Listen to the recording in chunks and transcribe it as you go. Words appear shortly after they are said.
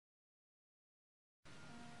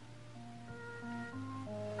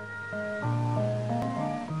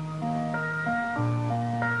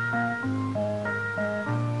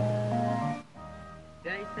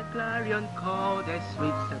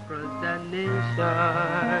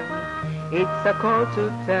nation. It's a call to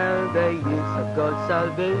tell the youth of God's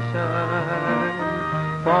salvation.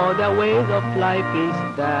 For their ways of life is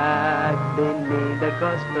that they need the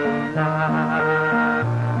gospel now.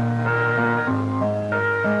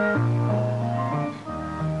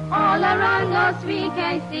 All around us we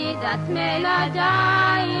can see that men are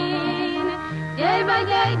dying. Day by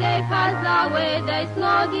day they pass away, there's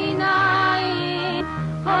no denying.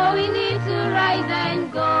 Oh, we need to rise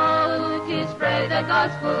and go to spread the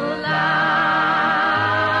gospel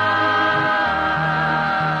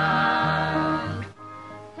loud.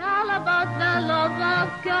 Tell about the love of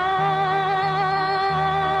God,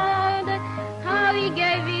 how He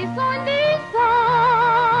gave His only Son.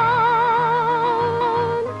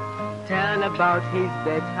 Tell about His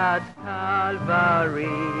death at Calvary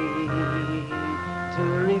to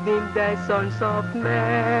redeem the sons of men.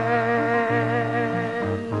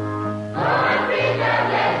 Go and preach the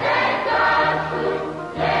blessed gospel.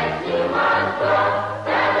 Yes, you must go.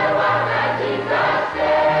 Tell the world that Jesus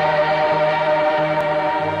said.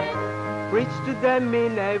 Preach to them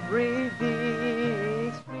in every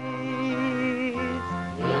district.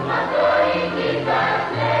 You must go in Jesus'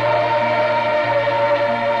 name.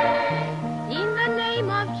 In the name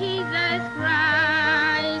of Jesus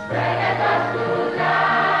Christ, spread the gospel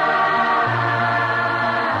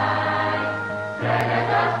light. Spread the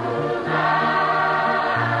gospel light.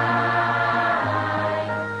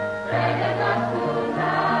 Spread the gospel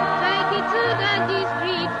light. Take it to the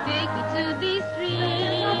district, take it to the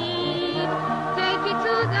street. Take it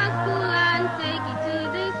to the school and take it to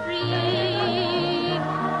the street.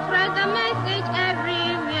 Spread the message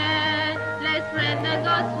everywhere. Let's spread the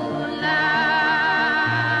gospel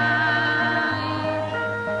light.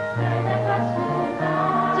 Spread the gospel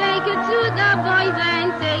light. Take it to the boys and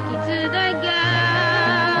take it to the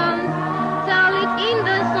girls. Tell it in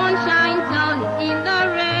the sunshine, tell it in the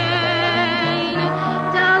rain.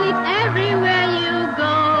 Tell it everywhere you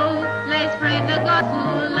go. Let's spread the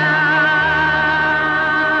gospel light.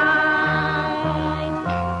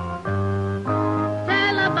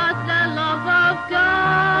 Tell about the love of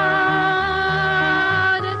God,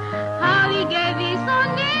 how He gave His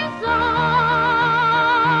only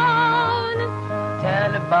Son.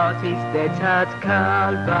 Tell about His death at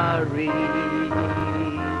Calvary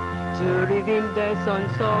to redeem the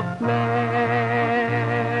sons of men.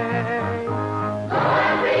 Go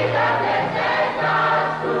and preach the blessed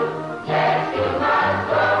gospel. Yes, you must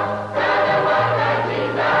go. Tell the world that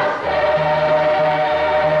Jesus said.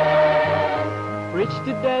 Preach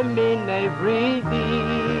to them in every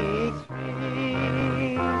district.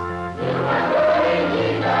 You must go in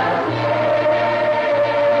Jesus' name.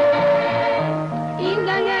 In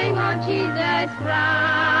the name of Jesus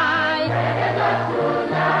Christ, spread the gospel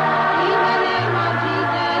light. In the name of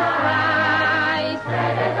Jesus Christ,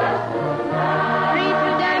 spread the gospel light. Preach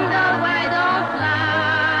to them the word of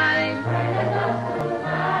life. Spread the gospel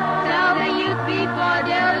light. Tell the youth before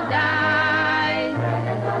they'll die. Spread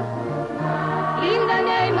the gospel light. In the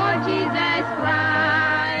name of Jesus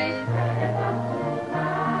Christ. Spread the gospel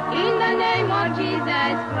light. In the name of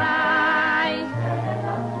Jesus Christ. Spread the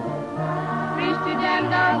gospel light. Preach to them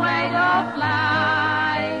the word of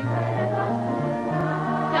life. Spread the gospel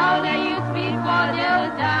light. Tell the youth before they'll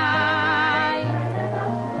die.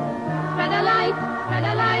 Spread the light, spread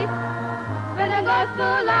the light, spread the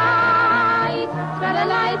gospel light. Spread the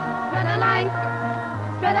light, spread the light,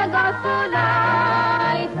 spread the gospel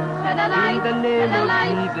light. Spread the light, In the spread name the of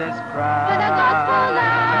light, Jesus spread the gospel Christ.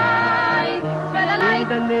 light. Spread the light, In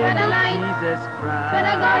the spread name the of light, Jesus spread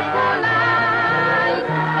the gospel Christ. light.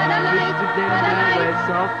 Spread the Preach light, to them spread the the light, words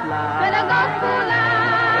of spread the life. gospel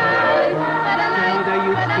light. Spread the Tell light, the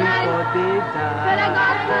youth spread the light, before they spread the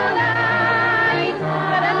gospel die. light.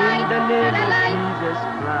 Spread the light, In the spread name the of light, Jesus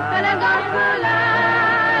spread the Christ. gospel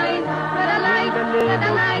light. Spread the In light, the spread name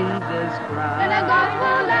the of light, Jesus spread the Christ.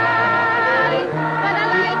 gospel light. Spread the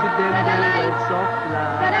Preach light, to them spread the the light, words of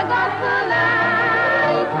spread the life. gospel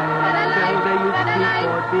light. Spread the Tell light, the youth spread the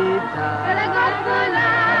light, before they spread the die. gospel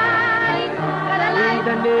light. Spread the In light,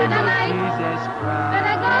 the spread name the of light, Jesus spread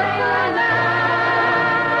the Christ. gospel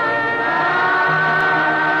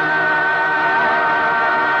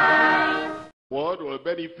light. Word will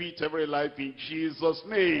benefit every life in Jesus'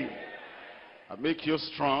 name. And make you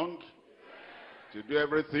strong to do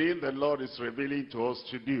everything the Lord is revealing to us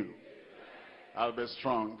to do. I'll be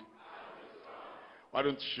strong. Why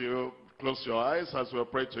don't you close your eyes as we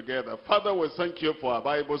pray together. Father, we thank you for our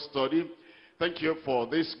Bible study. Thank you for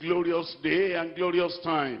this glorious day and glorious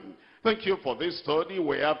time. Thank you for this study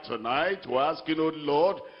we have tonight. We're asking, oh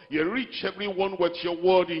Lord, you reach everyone with your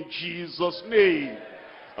word in Jesus' name.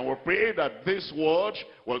 And we pray that this word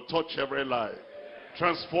will touch every life,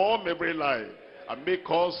 transform every life, and make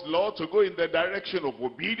us, Lord, to go in the direction of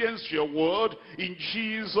obedience to your word in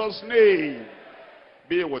Jesus' name.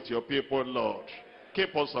 Be with your people, Lord.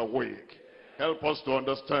 Keep us awake. Help us to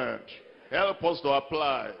understand. Help us to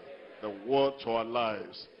apply the word to our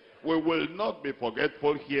lives. We will not be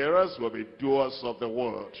forgetful hearers, we'll be doers of the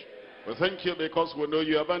word. We thank you because we know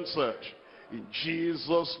you have answered. In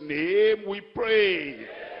Jesus' name we pray.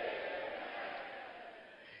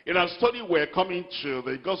 In our study, we're coming to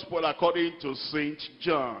the gospel according to St.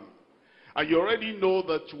 John. And you already know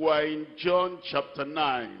that we're in John chapter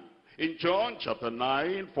 9. In John chapter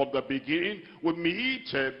 9, from the beginning, we meet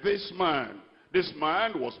this man. This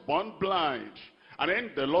man was born blind. And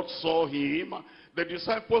then the Lord saw him. The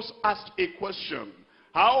disciples asked a question.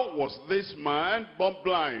 How was this man born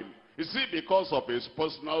blind? Is it because of his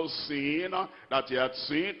personal sin that he had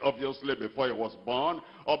sinned, obviously, before he was born?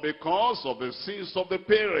 Or because of the sins of the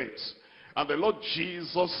parents? And the Lord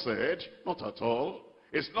Jesus said, not at all.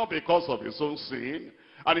 It's not because of his own sin.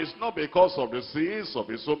 And it's not because of the sins of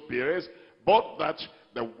his own parents. But that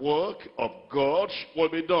the work of God will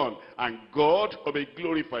be done, and God will be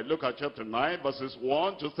glorified. Look at chapter 9, verses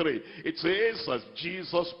 1 to 3. It says, as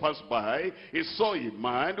Jesus passed by, he saw a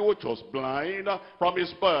man which was blind from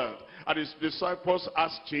his birth. And his disciples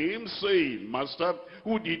asked him, saying, Master,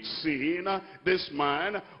 who did sin, this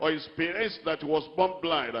man or his parents, that he was born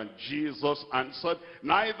blind? And Jesus answered,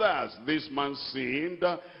 neither has this man sinned,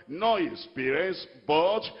 nor his parents,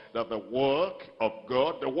 but that the work of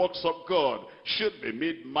God, the works of God, should be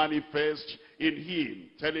made manifest in him.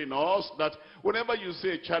 Telling us that whenever you see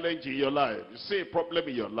a challenge in your life, you see a problem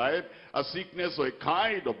in your life, a sickness or a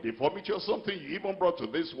kind of deformity or something you even brought to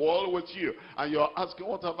this world with you, and you're asking,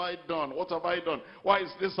 what have I done? What have I done? Why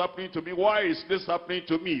is this happening to me? Why is this happening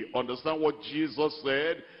to me? Understand what Jesus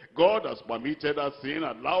said. God has permitted that sin,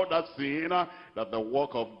 allowed that sin, that the work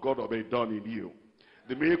of God will be done in you.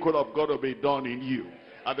 The miracle of God will be done in you.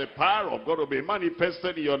 And the power of God will be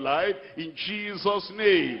manifested in your life in Jesus'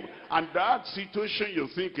 name. And that situation you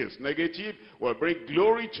think is negative will bring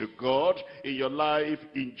glory to God in your life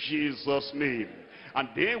in Jesus' name. And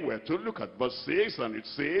then we're to look at verse 6, and it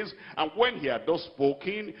says, and when he had thus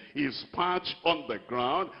spoken, he spat on the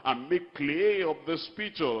ground and made clay of the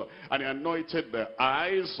spittle, and he anointed the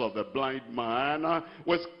eyes of the blind man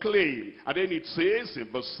with clay. And then it says in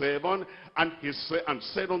verse 7, and he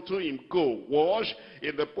said unto him, go, wash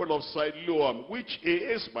in the pool of Siloam, which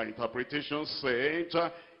is, by interpretation,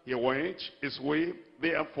 said, he went his way,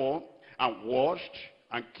 therefore, and washed,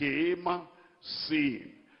 and came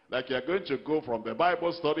seeing. Like you're going to go from the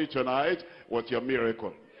Bible study tonight with your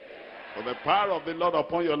miracle. With the power of the Lord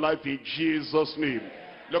upon your life in Jesus' name.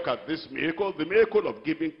 Look at this miracle, the miracle of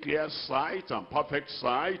giving clear sight and perfect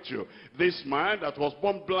sight to this man that was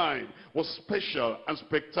born blind was special and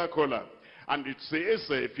spectacular. And it says,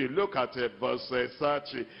 if you look at verse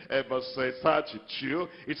 32,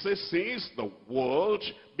 it says, since the world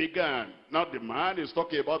began. Now the man is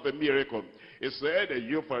talking about the miracle. He said,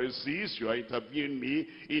 you Pharisees, you are interviewing me,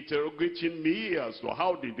 interrogating me as to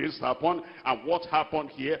how did this happen and what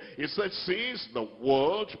happened here. He said, since the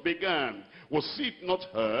world began, was it not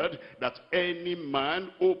heard that any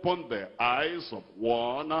man opened the eyes of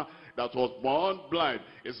one that was born blind?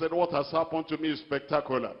 He said, what has happened to me is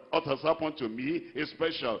spectacular. What has happened to me is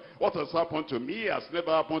special. What has happened to me has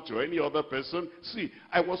never happened to any other person. See,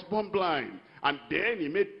 I was born blind. And then he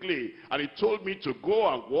made clay, and he told me to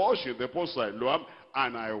go and wash in the pool of Siloam,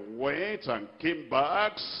 and I went and came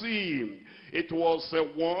back seeing. It was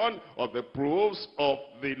one of the proofs of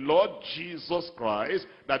the Lord Jesus Christ,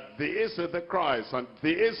 that this is the Christ, and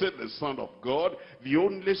this is the Son of God, the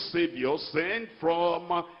only Savior sent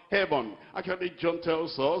from heaven. Actually, John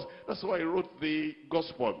tells us, that's why he wrote the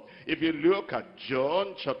gospel. If you look at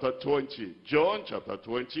John chapter 20,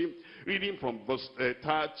 reading from verse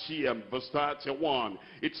 30 and verse 31,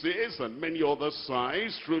 it says, and many other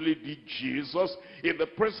signs truly did Jesus in the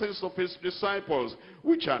presence of his disciples,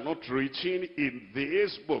 which are not written in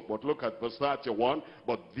this book. But look at verse 31,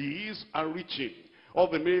 but these are written. All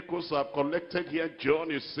the miracles I've collected here,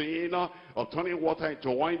 John is saying, of turning water into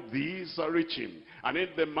wine, these are written. And in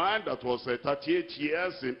the man that was 38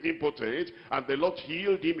 years in impotent, and the Lord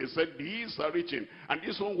healed him, he said, these are written. And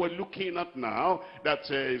this one we're looking at now, that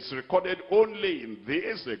is recorded only in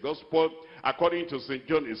this gospel, according to St.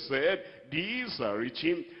 John, he said, these are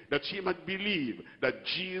written, that ye might believe that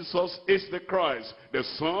Jesus is the Christ, the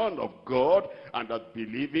Son of God, and that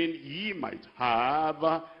believing ye might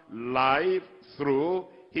have life through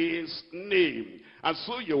his name. And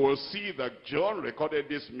so you will see that John recorded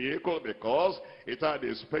this miracle because it had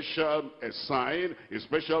a special sign, a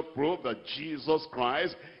special proof that Jesus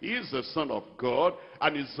Christ is the Son of God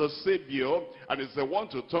and is the Savior and is the one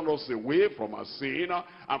to turn us away from our sin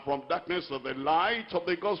and from darkness to the light of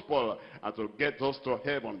the gospel and to get us to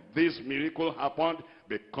heaven. This miracle happened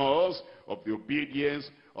because of the obedience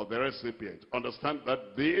of the recipient. Understand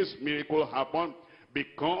that this miracle happened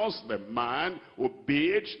because the man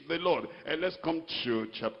obeyed the Lord. And let's come to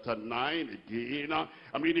chapter 9 again.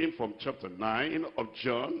 I'm reading from chapter 9 of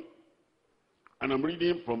John. And I'm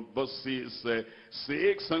reading from verses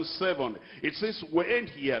 6 and 7. It says, when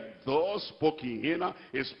he had thus spoken,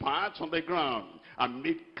 he spat on the ground and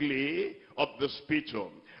made clay of the spittle.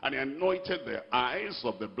 And he anointed the eyes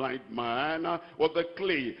of the blind man with the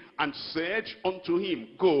clay, and said unto him,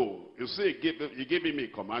 go. You see, he gave him a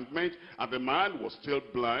commandment, and the man was still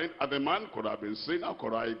blind, and the man could have been saying, how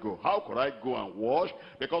could I go? How could I go and wash?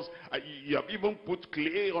 Because you have even put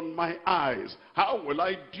clay on my eyes. How will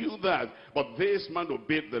I do that? But this man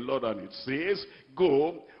obeyed the Lord, and it says,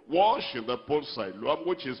 go, wash in the pool Siloam,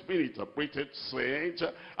 which is being interpreted saint,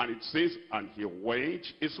 and it says, and he went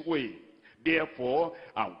his way. Therefore,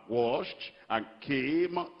 I washed and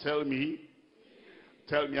came. Tell me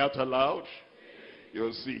out aloud.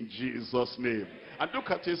 You'll see in Jesus' name. And look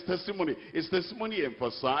at his testimony. His testimony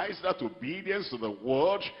emphasized that obedience to the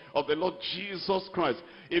word of the Lord Jesus Christ.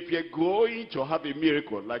 If you're going to have a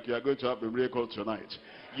miracle, like you are going to have a miracle tonight,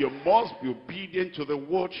 you must be obedient to the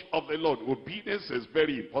word of the Lord. Obedience is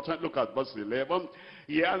very important. Look at verse 11.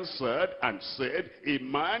 He answered and said, a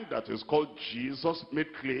man that is called Jesus made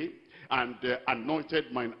clay, and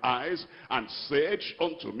anointed mine eyes, and said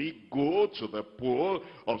unto me, go to the pool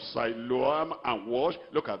of Siloam and wash.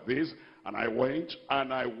 Look at this. And I went,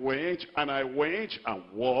 and I went, and I went, and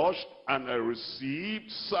washed, and I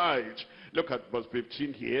received sight. Look at verse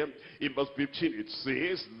 15 here. In verse 15 it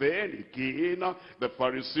says, then again the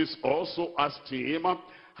Pharisees also asked him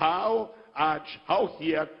how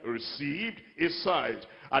he had received his sight.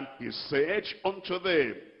 And he said unto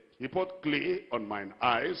them, he put clay on mine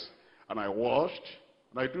eyes, and I washed,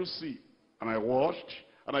 and I do see. And I washed,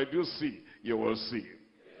 and I do see. You will see.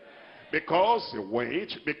 Because you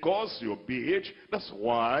wait, because you obeyed, that's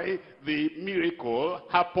why the miracle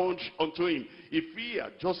happened unto him. If he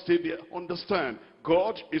had just stayed there, understand,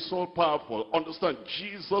 God is all powerful. Understand,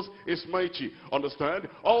 Jesus is mighty. Understand,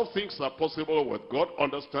 all things are possible with God.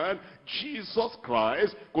 Understand, Jesus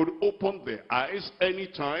Christ could open the eyes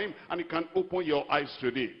anytime, and he can open your eyes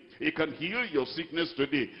today. He can heal your sickness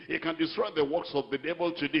today. He can destroy the works of the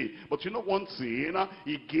devil today. But you know one thing?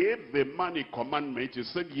 He gave the man a commandment. He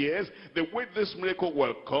said, yes, the way this miracle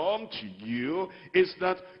will come to you is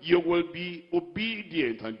that you will be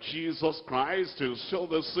obedient. And Jesus Christ is still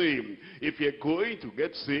the same. If you're going to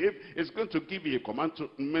get saved, it's going to give you a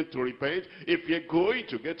commandment to repent. If you're going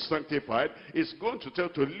to get sanctified, it's going to tell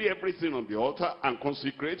to lay everything on the altar and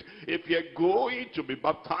consecrate. If you're going to be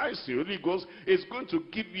baptized in the Holy Ghost, it's going to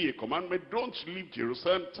give you a commandment. Don't leave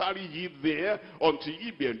Jerusalem, tarry ye there until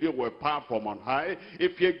ye be endued with power from on high.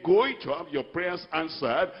 If you're going to have your prayers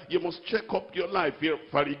answered, you must check up your life.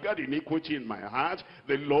 If I regard iniquity in my heart,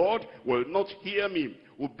 the Lord will not hear me.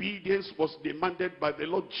 Obedience was demanded by the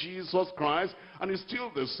Lord Jesus Christ, and it's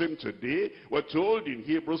still the same today. We're told in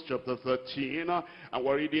Hebrews chapter 13, and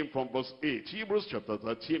we're reading from verse 8. Hebrews chapter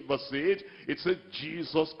 13, verse 8, it says,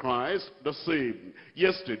 Jesus Christ the same,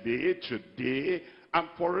 yesterday, today, and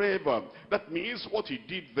forever. That means what he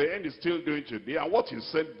did then is still doing today, and what he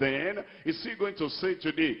said then is still going to say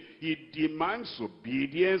today. He demands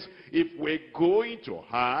obedience if we're going to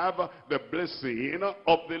have the blessing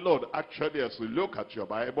of the Lord. Actually, as we look at your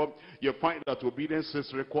Bible, you find that obedience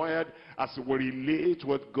is required as we relate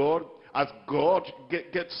with God, as God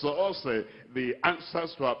gets us the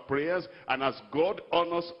answers to our prayers, and as God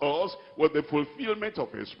honors us with the fulfillment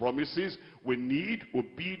of his promises. We need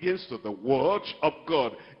obedience to the word of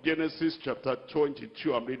God. Genesis chapter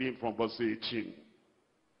 22, I'm reading from verse 18.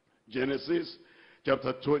 Genesis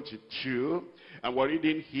chapter 22, and we're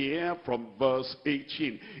reading here from verse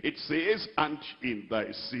 18. It says, and in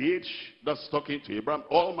thy seed, that's talking to Abraham,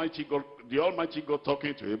 Almighty God, the Almighty God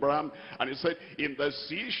talking to Abraham, and he said, in thy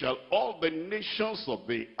seed shall all the nations of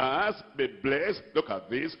the earth be blessed. Look at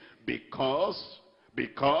this, because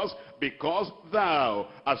Because thou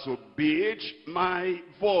hast obeyed my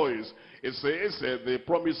voice. It says, the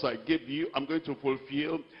promise I gave you, I'm going to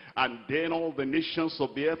fulfill. And then all the nations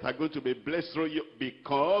of the earth are going to be blessed through you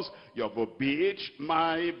because you have obeyed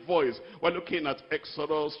my voice. We're looking at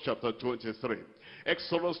Exodus chapter 23.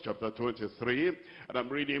 Exodus chapter 23, and I'm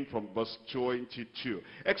reading from verse 22.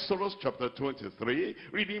 Exodus chapter 23,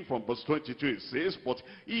 reading from verse 22, it says, but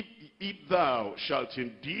if thou shalt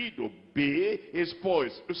indeed obey his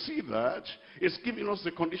voice. You see that? It's giving us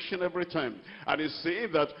the condition every time. And it's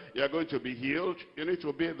saying that you're going to be healed. You need to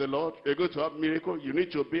obey the Lord. You're going to have miracle. You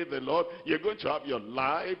need to obey the Lord. You're going to have your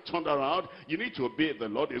life turned around. You need to obey the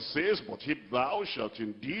Lord. It says, but if thou shalt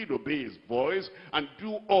indeed obey his voice and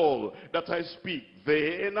do all that I speak,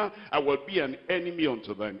 then I will be an enemy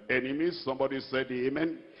unto thine enemies. Somebody said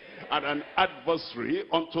amen. And an adversary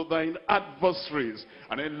unto thine adversaries.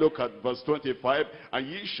 And then look at verse 25. And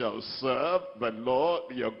ye shall serve the Lord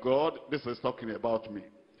your God. This is talking about me.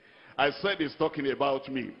 I said it's talking about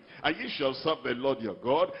me. And ye shall serve the Lord your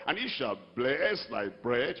God, and he shall bless thy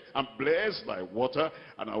bread and bless thy water,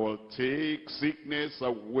 and I will take sickness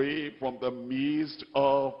away from the midst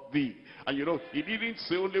of thee. And you know, he didn't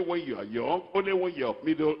say only when you are young, only when you are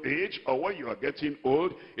middle age, or when you are getting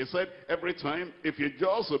old. He said every time, if you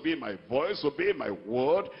just obey my voice, obey my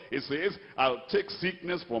word, he says, I'll take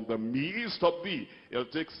sickness from the midst of thee. He'll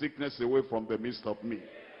take sickness away from the midst of me.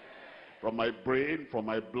 From my brain, from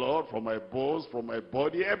my blood, from my bones, from my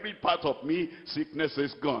body, every part of me, sickness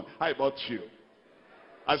is gone. How about you?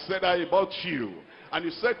 I said, how about you? And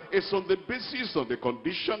he said, it's on the basis of the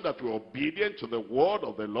condition that we're obedient to the word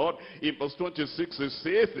of the Lord. In verse 26, it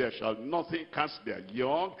says, there shall nothing cast their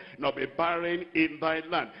young, nor be barren in thy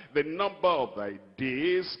land. The number of thy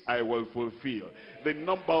days I will fulfill. The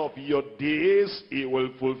number of your days he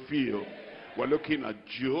will fulfill. We're looking at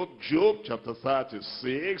Job chapter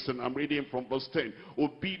 36, and I'm reading from verse 10.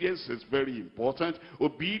 Obedience is very important.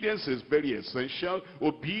 Obedience is very essential.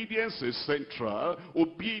 Obedience is central.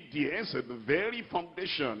 Obedience is the very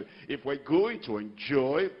foundation if we're going to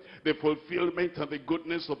enjoy the fulfillment and the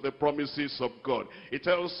goodness of the promises of God. It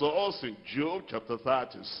tells us in Job chapter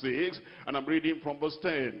 36, and I'm reading from verse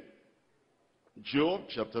 10. Job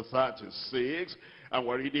chapter 36, and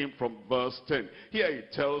we're reading from verse 10. Here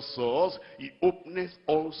it tells us, he openeth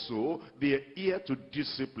also their ear to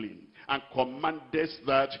discipline, and commandeth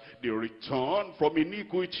that they return from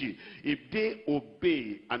iniquity, if they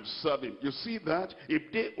obey and serve him. You see that?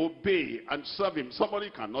 If they obey and serve him. Somebody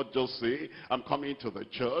cannot just say, I'm coming to the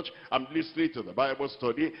church, I'm listening to the Bible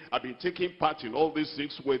study, I've been taking part in all these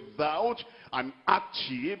things without an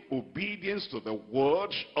active obedience to the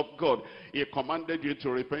word of God. He commanded you to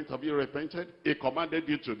repent. Have you repented? He commanded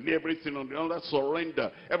you to lay everything on the altar,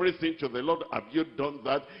 surrender everything to the Lord. Have you done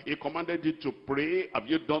that? He commanded you to pray. Have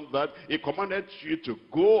you done that? He commanded you to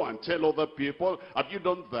go and tell other people. Have you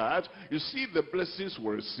done that? You see, the blessings we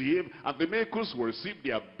receive and the miracles we receive,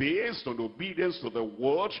 they are based on obedience to the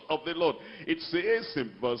word of the Lord. It says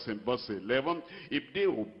in verse 11, if they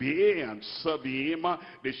obey and serve him,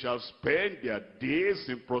 they shall spend their days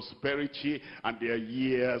in prosperity and their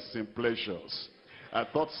years in pleasures. I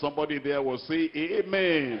thought somebody there will say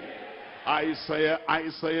amen. Isaiah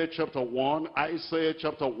chapter 1,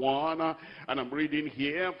 and I'm reading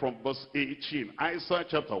here from verse 18. Isaiah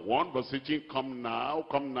chapter 1, verse 18, come now,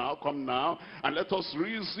 and let us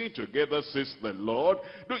reason together, says the Lord.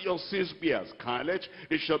 Though your sins be as scarlet,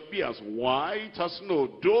 they shall be as white as snow.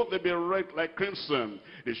 Though they be red like crimson,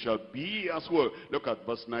 they shall be as wool. Look at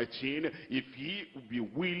verse 19. If ye be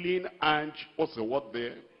willing and, what's the word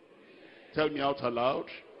there? Tell me out aloud.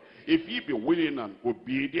 If ye be willing and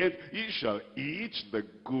obedient, ye shall eat the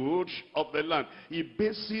good of the land. He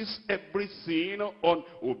bases everything on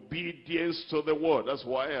obedience to the word. That's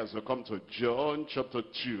why as we come to John chapter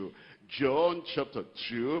 2,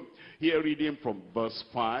 here reading from verse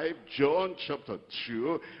 5, John chapter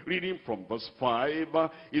 2, reading from verse 5,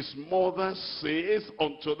 his mother says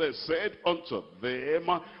said unto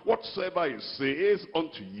them, whatsoever he says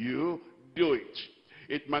unto you, do it.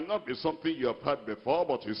 It might not be something you have heard before,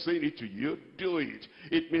 but he's saying it to you, do it.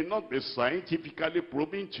 It may not be scientifically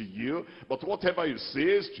proven to you, but whatever he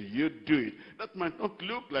says to you, do it. That might not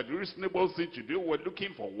look like a reasonable thing to do. We're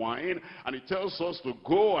looking for wine, and it tells us to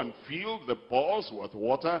go and fill the pots with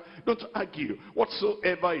water. Don't argue.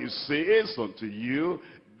 Whatsoever he says unto you,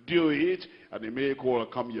 do it, and the miracle will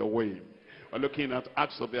come your way. We're looking at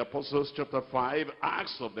Acts of the Apostles chapter 5,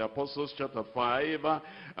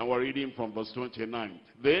 and we're reading from verse 29.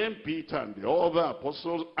 Then Peter and the other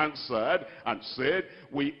apostles answered and said,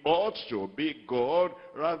 we ought to obey God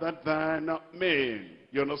rather than men.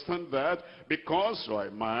 You understand that? Because you are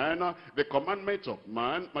a man, the commandment of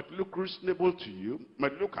man might look reasonable to you,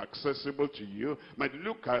 might look accessible to you, might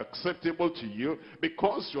look acceptable to you,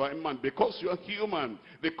 because you are a man, because you are human.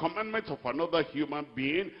 The commandment of another human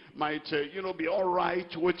being might, be all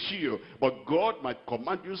right with you. But God might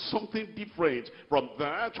command you something different from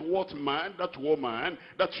that what man, that woman,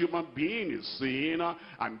 that human being is saying.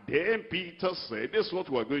 And then Peter said, this is what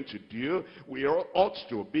we're going to do. We ought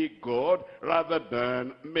to obey God rather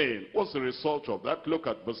than men. What's the result of that? Look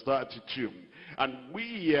at verse 32. And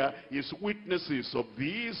we are his witnesses of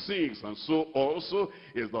these things, and so also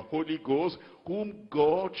is the Holy Ghost, whom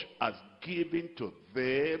God has given to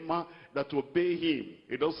them that obey him.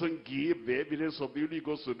 It doesn't give the evidence of the Holy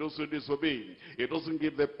Ghost to those who disobey him. It doesn't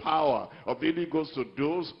give the power of the Holy Ghost to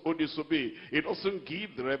those who disobey. It doesn't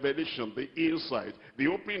give the revelation, the insight, the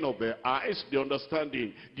opening of the eyes, the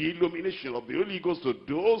understanding, the illumination of the Holy Ghost to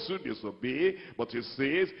those who disobey. But it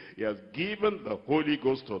says he has given the Holy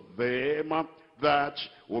Ghost to them that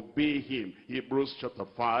obey him. Hebrews chapter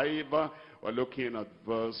 5, we're looking at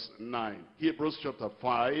verse 9. Hebrews chapter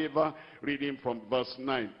 5, reading from verse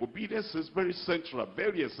 9. Obedience is very central,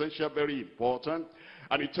 very essential, very important.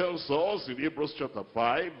 And it tells us in Hebrews chapter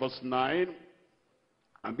 5, verse 9,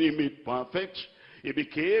 and being made perfect, he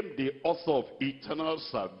became the author of eternal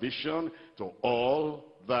salvation to all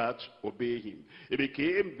that obey him. He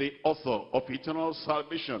became the author of eternal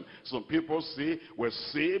salvation. Some people say we're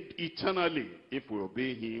saved eternally if we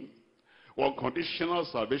obey him. Unconditional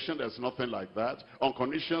salvation, there's nothing like that.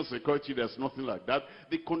 Unconditional security, there's nothing like that.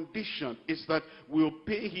 The condition is that we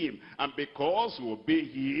obey him. And because we obey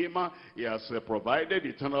him, he has provided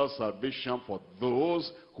eternal salvation for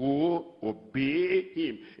those who obey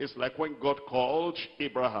him. It's like when God called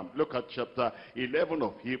Abraham. Look at chapter 11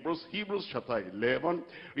 of Hebrews. Hebrews chapter 11,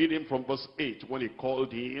 reading from verse 8. When he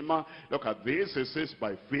called him, look at this. It says,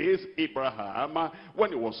 by faith Abraham,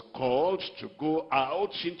 when he was called to go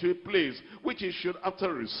out into a place which he should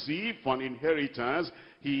after receive for an inheritance,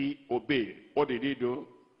 he obeyed. What did he do?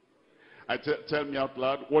 Tell me out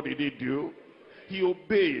loud, what did he do? He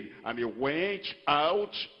obeyed, and he went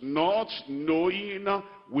out not knowing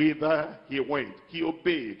whither he went. He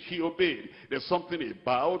obeyed. He obeyed. There's something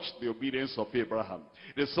about the obedience of Abraham.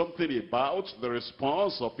 There's something about the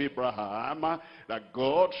response of Abraham that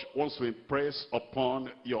God wants to impress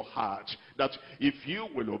upon your heart. That if you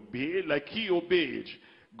will obey like he obeyed,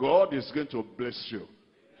 God is going to bless you.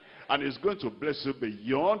 And he's going to bless you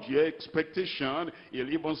beyond your expectation. He'll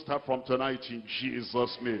even start from tonight in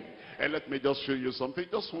Jesus' name. And let me just show you something,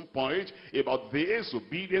 just one point about this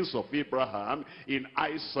obedience of Abraham in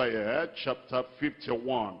Isaiah chapter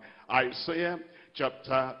 51. Isaiah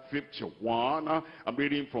chapter 51, I'm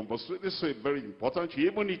reading from verse 2. This is very important.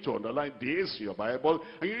 You even need to underline this in your Bible,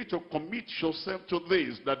 and you need to commit yourself to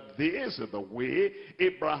this, that this is the way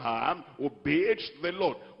Abraham obeyed the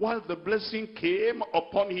Lord while the blessing came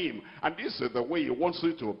upon him. And this is the way he wants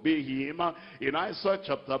you to obey him. In Isaiah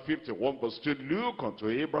chapter 51 verse 2, look unto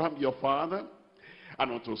Abraham your father,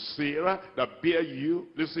 and unto Sarah that bare you.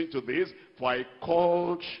 Listen to this. For I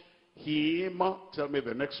called him. Tell me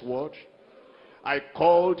the next word. I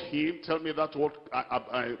called him. Tell me that word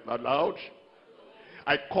aloud.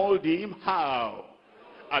 I called him how?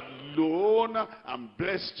 Alone, and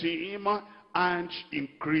blessed him and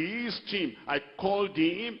increased him. I called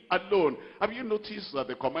him alone. Have you noticed that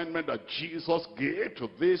the commandment that Jesus gave to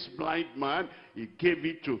this blind man, he gave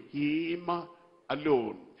it to him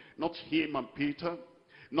alone? Not him and Peter,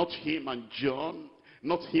 not him and John,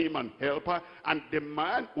 not him and helper. And the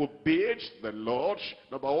man obeyed the Lord,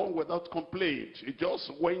 number one, without complaint. He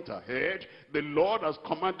just went ahead. The Lord has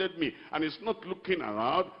commanded me. And he's not looking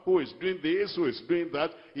around, who is doing this, who is doing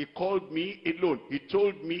that. He called me alone. He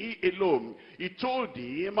told me alone. He told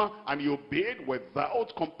him, and he obeyed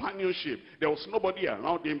without companionship. There was nobody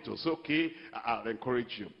around him to say, okay, I'll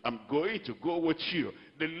encourage you. I'm going to go with you.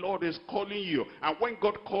 The Lord is calling you. And when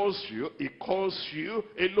God calls you, he calls you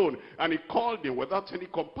alone. And he called him without any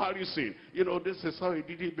comparison. You know, this is how he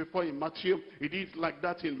did it before in Matthew. He did it like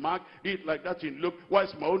that in Mark. He did it like that in Luke. Why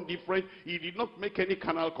is my own different? He did not make any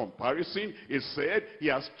carnal comparison. He said, he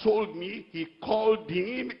has told me. He called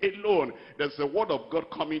him alone. There's the word of God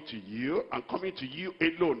coming to you, and coming to you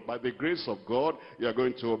alone. By the grace of God, you are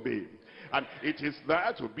going to obey. And it is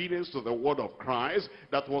that obedience to the word of Christ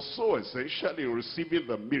that was so essential in receiving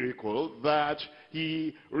the miracle that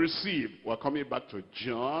he received. We're coming back to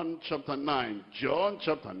John chapter 9. John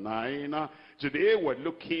chapter 9. Today we're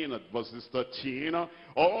looking at verses 13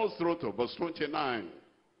 all through to verse 29.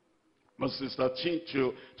 Verses 13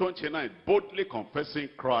 to 29. Boldly confessing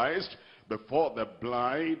Christ before the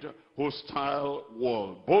blind, hostile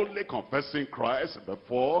world. Boldly confessing Christ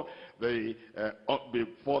before the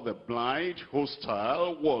blind,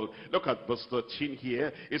 hostile world. Look at verse 13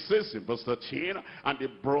 here. It says in verse 13, and they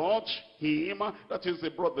brought him, that is, they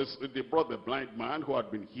brought the blind man who had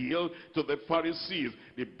been healed to the Pharisees.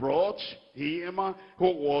 They brought him who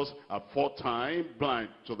was aforetime blind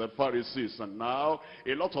to the Pharisees. And now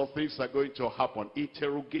a lot of things are going to happen.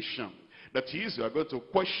 Interrogation. That is, you are going to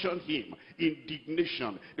question him.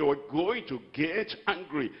 Indignation. They were going to get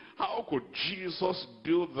angry. How could Jesus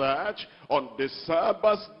do that on the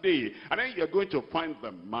Sabbath day? And then you're going to find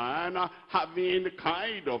the man having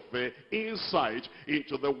kind of insight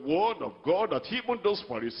into the word of God that even those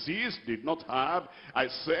Pharisees did not have. I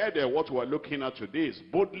said what we're looking at today is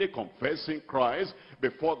boldly confessing Christ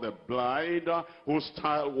before the blind,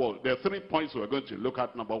 hostile world. There are 3 points we're going to look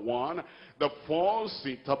at. Number one, the false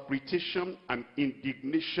interpretation and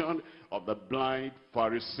indignation of the blind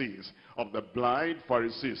Pharisees.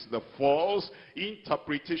 The false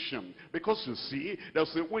interpretation. Because you see,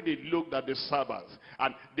 there's a way they looked at the Sabbath.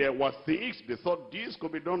 And there were things, they thought this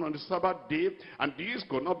could be done on the Sabbath day, and this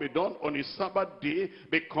could not be done on the Sabbath day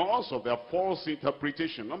because of their false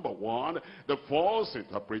interpretation. Number one, the false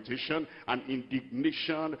interpretation and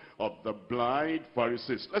indignation of the blind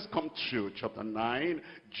Pharisees. Let's come to chapter 9,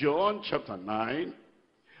 John chapter 9.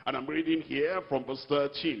 And I'm reading here from verse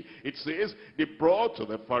 13. It says, they brought to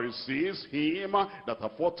the Pharisees him that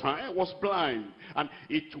aforetime was blind. And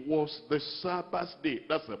it was the Sabbath day.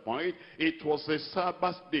 That's the point. It was the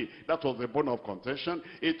Sabbath day. That was the bone of contention.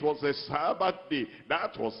 It was the Sabbath day.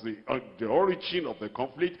 That was the origin of the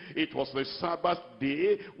conflict. It was the Sabbath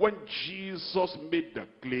day when Jesus made the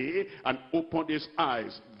clay and opened his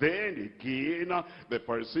eyes. Then again, the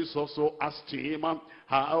Pharisees also asked him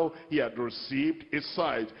how he had received his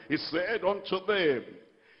sight. He said unto them,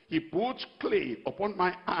 he put clay upon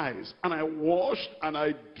my eyes, and I washed, and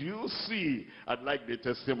I do see. I'd like the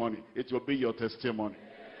testimony. It will be your testimony.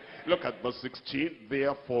 Look at verse 16.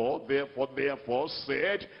 Therefore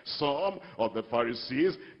said some of the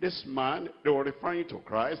Pharisees, this man, they were referring to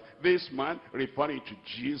Christ, this man referring to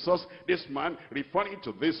Jesus, this man referring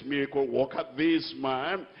to this miracle worker, this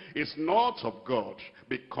man is not of God,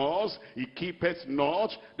 because he keepeth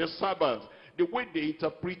not the Sabbath. The way they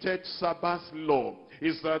interpreted Sabbath law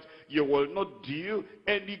is that you will not do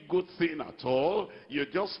any good thing at all. You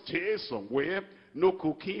just stay somewhere, no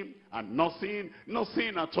cooking and nothing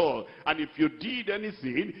at all. And if you did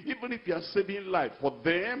anything, even if you are saving life, for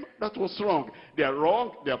them that was wrong. They are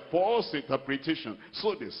wrong, they are false interpretation.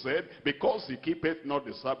 So they said, because he keepeth not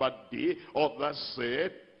the Sabbath day, others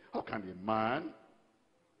said, how can a man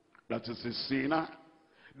that is a sinner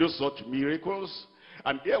do such miracles?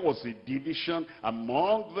 And there was a division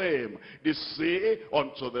among them. They say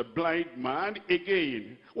unto the blind man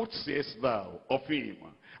again, what sayest thou of him?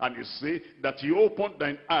 And he said that he opened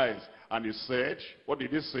thine eyes. And he said, what did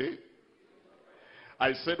he say?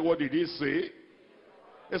 I said, what did he say?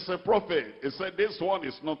 It's a prophet. He said, this one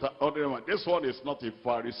is not an ordinary one. This one is not a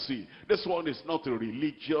Pharisee. This one is not a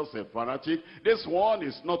religious fanatic. This one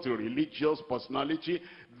is not a religious personality.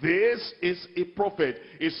 This is a prophet.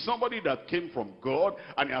 It's somebody that came from God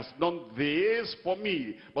and he has done this for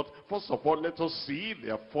me. But first of all, let us see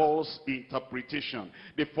their false interpretation.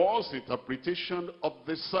 The false interpretation of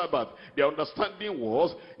the Sabbath. The understanding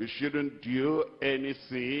was you shouldn't do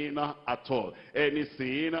anything at all.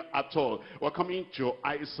 Anything at all. We're coming to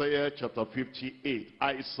Isaiah chapter 58.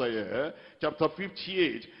 Isaiah chapter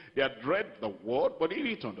 58. They had read the word, but they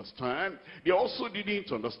didn't understand. They also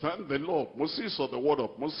didn't understand the law of Moses or the word of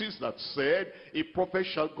Moses that said, a prophet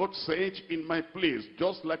shall God send in my place,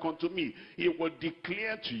 just like unto me. He will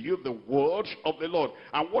declare to you the word of the Lord.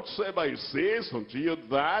 And whatsoever he says unto you,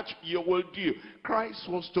 that you will do. Christ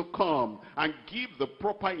was to come and give the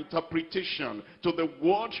proper interpretation to the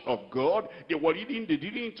word of God. They were reading, they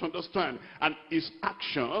didn't understand. And his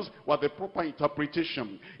actions were the proper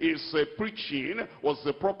interpretation. His preaching was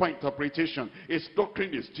the proper interpretation. His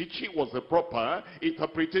doctrine, his teaching was the proper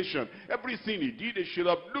interpretation. Everything he did, they should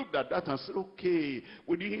have looked at that and said, okay,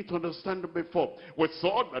 we didn't understand it before. We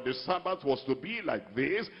thought that the Sabbath was to be like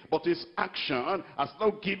this, but his action has now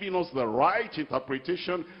given us the right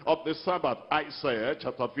interpretation of the Sabbath. Isaiah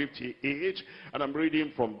chapter 58, and I'm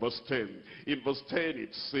reading from verse 10. In verse 10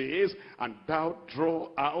 it says, and thou draw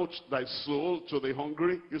out thy soul to the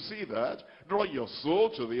hungry. You see that? Draw your soul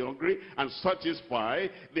to the hungry and satisfy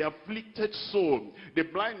the afflicted soul. The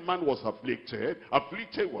blind man was afflicted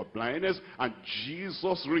with blindness, and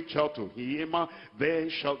Jesus reached out to him. Then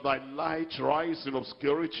shall thy light rise in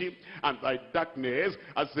obscurity, and thy darkness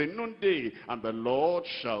as the noonday, and the Lord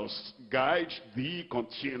shall guide thee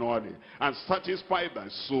continually, and satisfy thy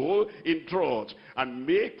soul in drought, and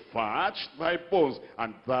make fat thy bones,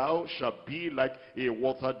 and thou shalt be like a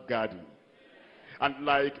watered garden, and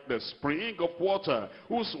like the spring of water,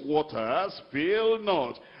 whose waters fail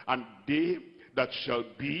not. And they that shall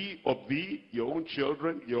be of thee, your own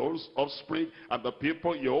children, your own offspring, and the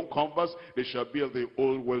people, your own converts, they shall be of the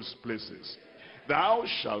old world's places. Thou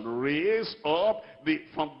shalt raise up the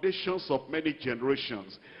foundations of many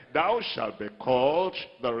generations. Thou shalt be called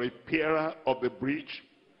the repairer of the breach,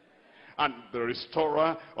 and the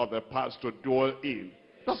restorer of the paths to dwell in.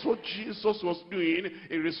 That's what Jesus was doing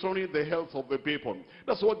in restoring the health of the people.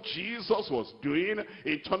 That's what Jesus was doing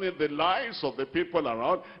in turning the lives of the people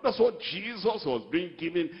around. That's what Jesus was doing,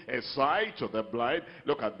 giving a sight to the blind.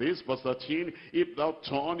 Look at this, verse 13. If thou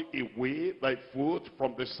turn away thy foot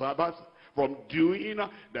from the Sabbath, from doing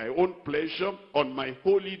thy own pleasure on my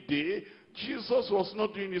holy day. Jesus was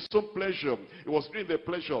not doing his own pleasure. He was doing the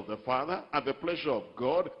pleasure of the Father and the pleasure of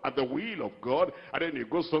God and the will of God. And then he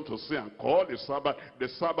goes on to say, and call the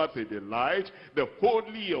Sabbath a delight, the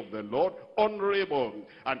holy of the Lord honorable,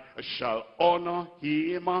 and shall honor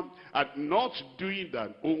him, and not doing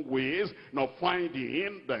thine own ways, nor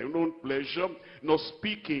finding thine own pleasure, nor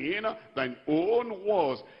speaking thine own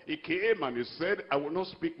words. He came and he said, I will not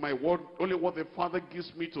speak my word, only what the Father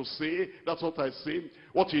gives me to say, that's what I say.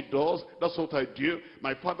 What he does, that's what I do.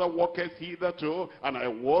 My Father walketh hitherto, and I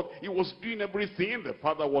walk. He was doing everything the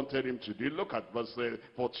Father wanted him to do. Look at verse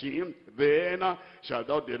 14. Then shalt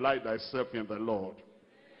thou delight thyself in the Lord,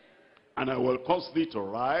 and I will cause thee to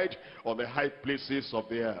ride on the high places of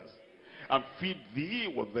the earth, and feed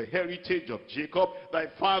thee with the heritage of Jacob thy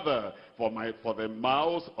father, for the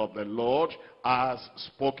mouth of the Lord has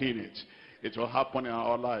spoken it. It will happen in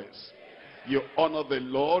our lives. You honor the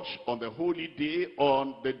Lord on the holy day,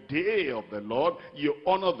 on the day of the Lord. You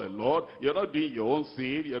honor the Lord. You're not doing your own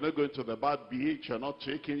thing. You're not going to the bad beach. You're not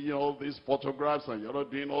taking all these photographs, and you're not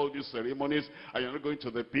doing all these ceremonies, and you're not going to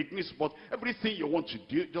the picnics. But everything you want to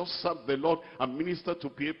do, just serve the Lord and minister to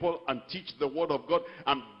people and teach the word of God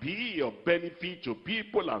and be of benefit to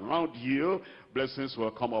people around you. Blessings will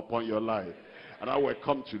come upon your life. And I will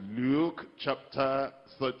come to Luke chapter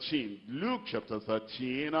 13. Luke chapter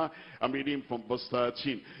 13, I'm reading from verse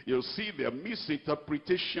 13. You'll see their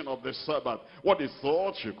misinterpretation of the Sabbath. What they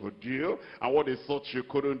thought you could do and what they thought you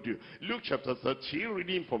couldn't do. Luke chapter 13,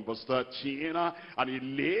 reading from verse 13. And he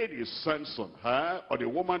laid his hands on her, or the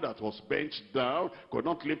woman that was bent down, could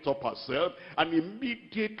not lift up herself. And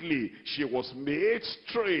immediately she was made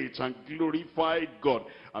straight and glorified God.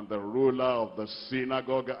 And the ruler of the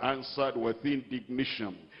synagogue answered with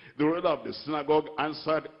indignation. The ruler of the synagogue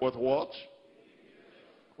answered with what?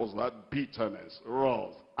 Was that bitterness,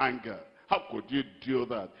 wrath, anger? How could you do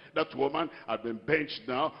that? That woman had been benched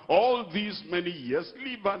down all these many years.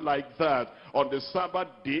 Leave her like that. On the Sabbath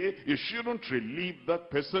day, you shouldn't relieve that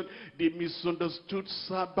person. They misunderstood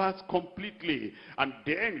Sabbath completely. And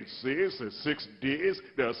then it says 6 days,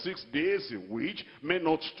 there are 6 days in which men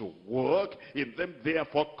ought to work. In them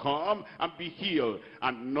therefore come and be healed,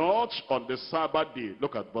 and not on the Sabbath day.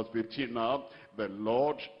 Look at verse 15 now. The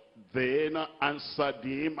Lord then answered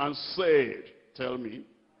him and said, tell me.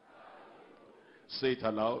 Say it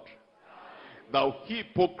aloud. Thou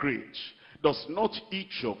hypocrite, does not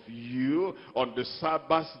each of you on the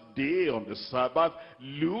Sabbath day, on the Sabbath,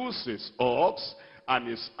 loose his ox and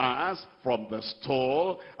his ass from the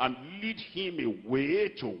stall and lead him away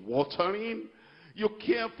to watering? You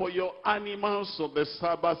care for your animals on the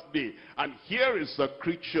Sabbath day. And here is a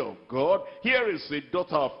creature of God. Here is a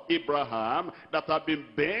daughter of Abraham that have been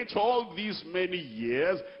bent all these many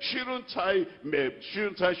years. Shouldn't I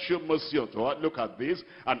show mercy unto her? Look at this.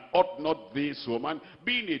 And ought not this woman,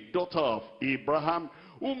 being a daughter of Abraham,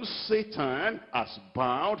 whom Satan has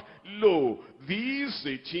bound, lo, these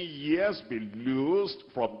 18 years be loosed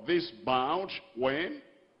from this bound, when?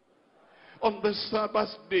 On the Sabbath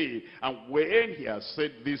day. And when he has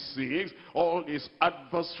said these things, all his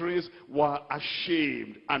adversaries were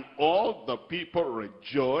ashamed, and all the people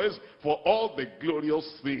rejoiced for all the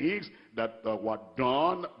glorious things that were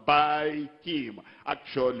done by him.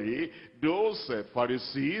 Actually, those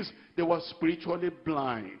Pharisees, they were spiritually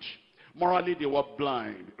blind. Morally, they were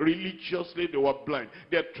blind. Religiously, they were blind.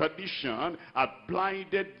 Their tradition had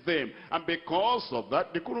blinded them. And because of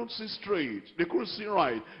that, they couldn't see straight. They couldn't see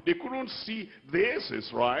right. They couldn't see this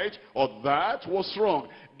is right or that was wrong.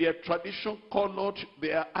 Their tradition colored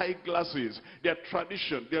their eyeglasses. Their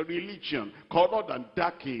tradition, their religion, colored and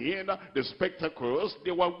darkened the spectacles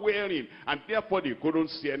they were wearing. And therefore, they couldn't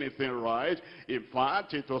see anything right. In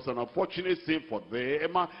fact, it was an unfortunate thing for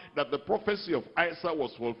them that the prophecy of Isaiah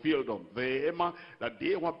was fulfilled on them, that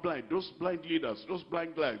they were blind. Those blind leaders, those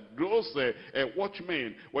blind guys, those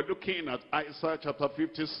watchmen were looking at Isaiah chapter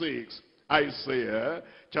 56. Isaiah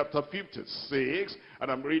chapter 56, and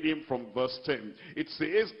I'm reading from verse 10. It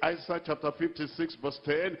says, Isaiah chapter 56 verse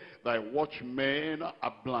 10, thy watchmen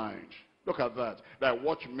are blind. Look at that. Thy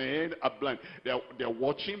watchmen are blind. They're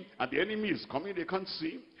watching, and the enemy is coming, they can't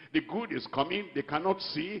see. The good is coming, they cannot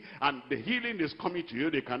see. And the healing is coming to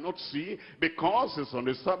you, they cannot see. Because it's on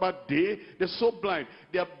the Sabbath day, they're so blind.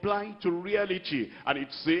 They are blind to reality. And it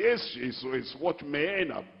says, it's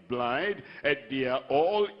watchmen are blind, and they are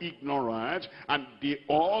all ignorant, and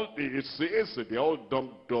it says they're all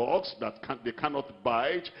dumb dogs that they cannot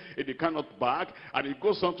bite, and they cannot bark. And it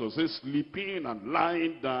goes on to say, sleeping and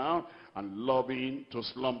lying down and loving to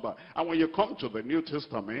slumber. And when you come to the New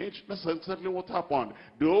Testament, that's exactly what happened.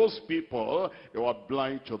 Those people, they were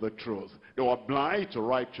blind to the truth. They were blind to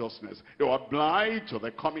righteousness. They were blind to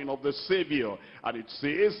the coming of the Savior. And it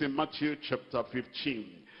says in Matthew chapter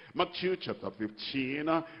 15, Matthew chapter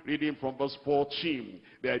 15, reading from verse 14,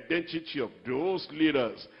 the identity of those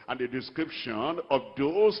leaders and the description of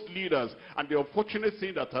those leaders and the unfortunate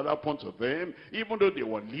thing that had happened to them, even though they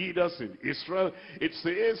were leaders in Israel. It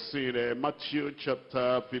says in Matthew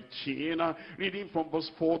chapter 15, reading from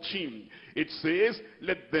verse 14, it says,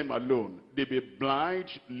 let them alone. They be blind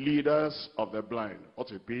leaders of the blind.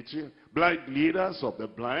 What a pity. Blind leaders of the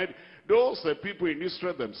blind. Those people in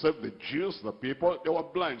Israel themselves, the Jews, the people, they were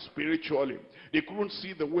blind spiritually. They couldn't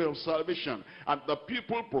see the way of salvation. And the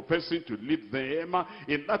people professing to lead them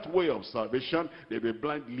in that way of salvation, they be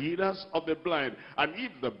blind leaders of the blind. And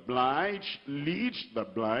if the blind lead the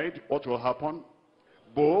blind, what will happen?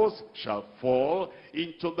 Both shall fall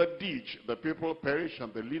into the ditch. The people perish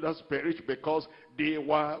and the leaders perish because they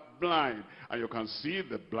were blind. And you can see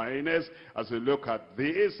the blindness as we look at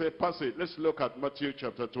this passage. Let's look at Matthew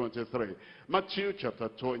chapter 23. Matthew chapter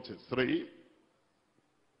 23.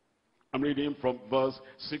 I'm reading from verse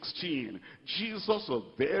 16. Jesus was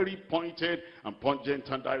very pointed and pungent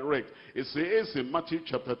and direct. It says in Matthew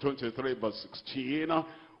chapter 23 verse 16,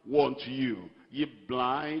 woe unto you, ye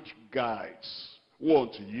blind guides. Woe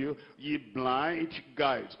unto you, ye blind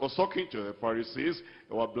guides. I was talking to the Pharisees,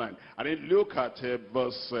 they were blind. And then look at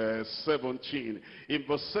verse 17. In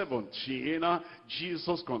verse 17,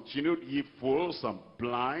 Jesus continued, ye fools and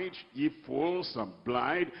blind, ye fools and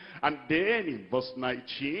blind. And then in verse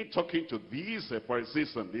 19, talking to these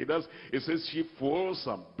Pharisees and leaders, it says, ye fools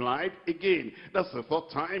and blind again. That's the third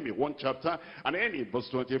time in one chapter. And then in verse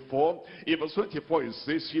 24, it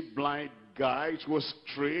says, ye blind guides were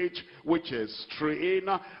straight, which is strain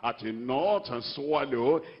at a knot and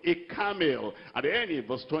swallow a camel. And then in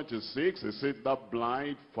verse 26, it said, that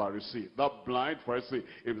blind Pharisee, if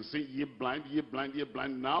you say, ye blind, ye blind, ye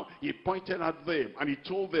blind, now, he pointed at them, and he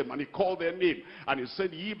told them, and he called their name, and he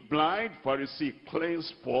said, ye blind Pharisee,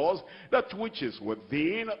 cleanse first that which is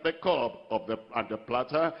within the cup and the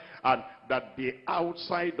platter, and that the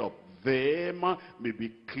outside of them may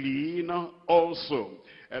be clean also.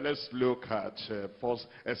 And let's look at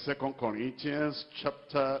 2 Corinthians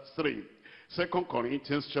chapter 3. 2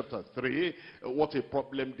 Corinthians chapter 3, what a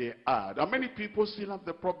problem they had. And many people still have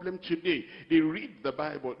the problem today. They read the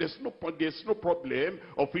Bible. There's no problem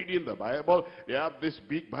of reading the Bible. They have this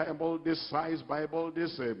big Bible, this size Bible,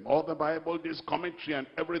 this other Bible, this commentary and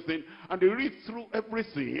everything. And they read through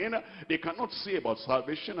everything. They cannot see about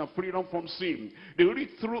salvation and freedom from sin. They read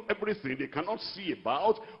through everything. They cannot see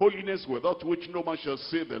about holiness without which no man shall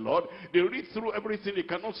see the Lord. They read through everything. They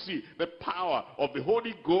cannot see the power of the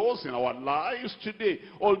Holy Ghost in our lives today.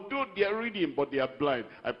 Although they are reading, but they are blind.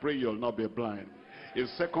 I pray you'll not be blind. In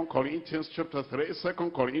 2 Corinthians chapter 3, 2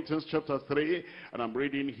 Corinthians chapter 3, and I'm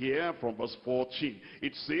reading here from verse 14.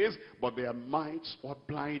 It says, but their minds were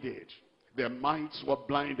blinded. Their minds were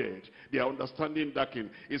blinded, their understanding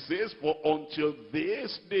darkened. It says, for until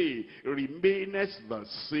this day remaineth the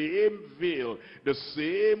same veil, the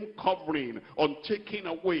same covering, untaken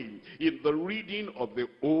away in the reading of the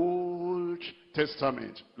Old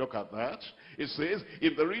Testament. Look at that. It says,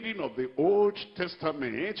 in the reading of the Old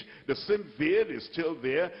Testament, the same veil is still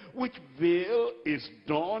there, which veil is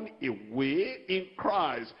done away in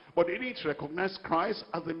Christ. But they didn't recognize Christ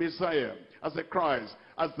as the Messiah, as the Christ,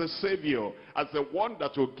 as the Savior, as the one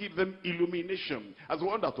that will give them illumination, as the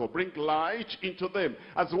one that will bring light into them,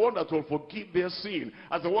 as the one that will forgive their sin,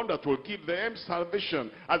 as the one that will give them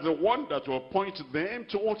salvation, as the one that will point them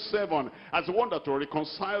towards heaven, as the one that will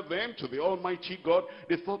reconcile them to the Almighty God.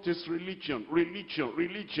 They thought it's religion, religion,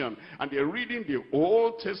 religion. And they're reading the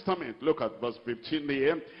Old Testament. Look at verse 15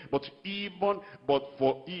 there. But even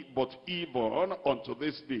unto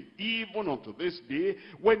this day, even unto this day,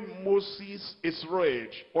 when Moses is read.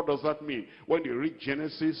 What does that mean? When you read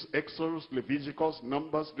Genesis, Exodus, Leviticus,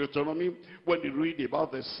 Numbers, Deuteronomy, when you read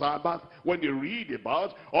about the Sabbath, when you read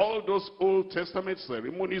about all those Old Testament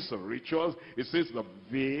ceremonies and rituals, it says the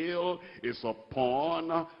veil is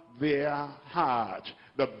upon their heart.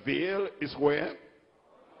 The veil is where?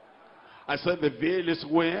 I said the veil is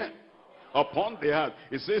where? Upon the heart.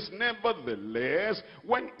 It says, nevertheless,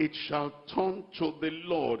 when it shall turn to the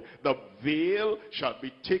Lord, the veil shall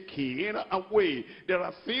be taken away. There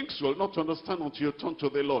are things you will not understand until you turn to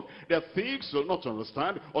the Lord. There are things you will not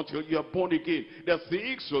understand until you are born again. There are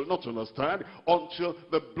things you will not understand until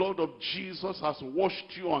the blood of Jesus has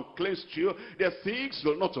washed you and cleansed you. There are things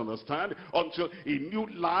you will not understand until a new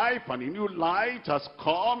life and a new light has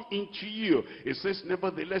come into you. It says,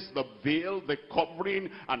 nevertheless, the veil, the covering,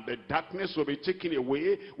 and the darkness will be taken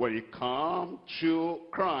away when you come to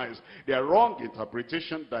Christ. Their wrong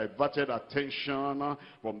interpretation diverted attention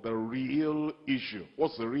from the real issue.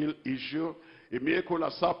 What's the real issue? A miracle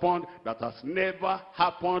has happened that has never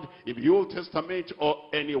happened in the Old Testament or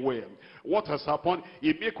anywhere. What has happened?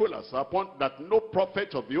 A miracle has happened that no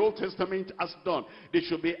prophet of the Old Testament has done. They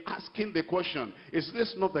should be asking the question, is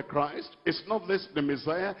this not the Christ? Is not this the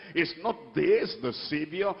Messiah? Is not this the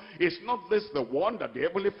Savior? Is not this the one that the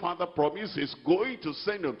Heavenly Father promised is going to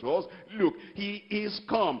send unto us? Look, he is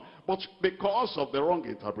come. But because of the wrong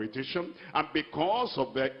interpretation and because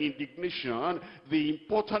of their indignation, the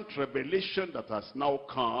important revelation that has now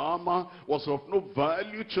come was of no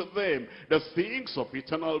value to them. The things of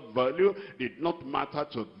eternal value did not matter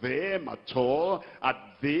to them at all at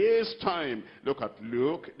this time. Look at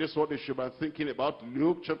Luke. This is what they should be thinking about.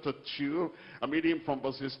 Luke chapter 2. I'm reading from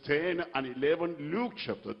verses 10 and 11. Luke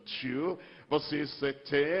chapter 2. Verses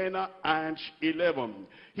 10 and 11.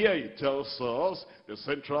 Here he tells us the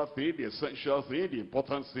central thing, the essential thing, the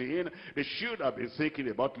important thing they should have been thinking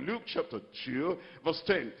about. Luke chapter 2, verse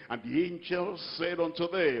 10. And the angel said unto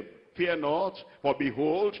them, fear not, for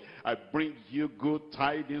behold, I bring you good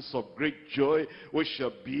tidings of great joy, which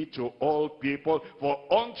shall be to all people. For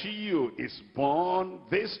unto you is born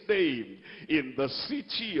this day in the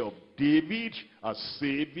city of David a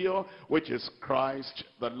Savior, which is Christ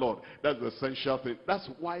the Lord. That's the essential thing. That's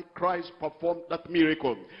why Christ performed that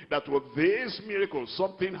miracle. That with this miracle,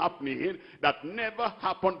 something happening that never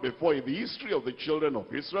happened before in the history of the children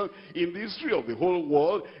of Israel, in the history of the whole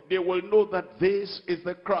world. They will know that this is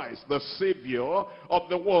the Christ, the Savior of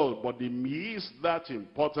the world. But they miss that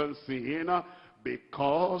important thing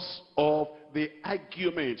because of the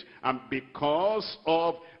argument and because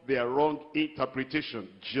of their wrong interpretation.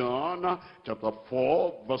 John chapter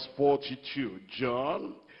 4 verse 42.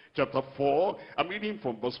 John chapter 4, I'm reading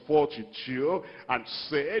from verse 42. And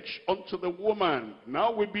said unto the woman,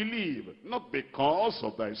 now we believe, not because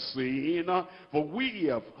of thy saying, for we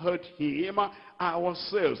have heard him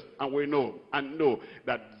ourselves, and we know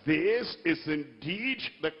that this is indeed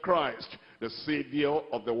the Christ, the Savior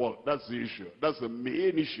of the world. That's the issue. That's the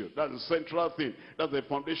main issue. That's the central thing. That's the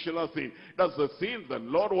foundational thing. That's the thing the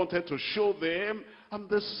Lord wanted to show them. I'm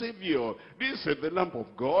the Savior. This is the Lamb of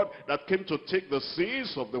God that came to take the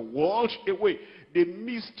sins of the world away. They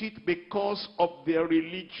missed it because of their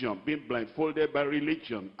religion, being blindfolded by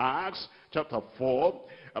religion. Acts chapter 4,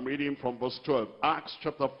 I'm reading from verse 12. Acts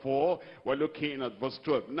chapter 4, we're looking at verse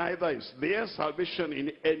 12. Neither is there salvation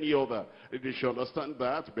in any other. They should understand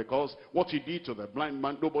that, because what he did to the blind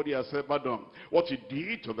man, nobody has ever done. What he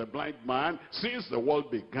did to the blind man, since the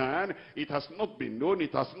world began, it has not been known,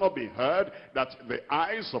 it has not been heard, that the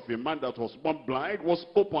eyes of a man that was born blind was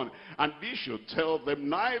open. And this should tell them,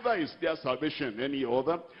 neither is there salvation in any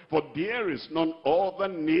other, for there is none other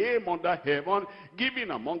name under heaven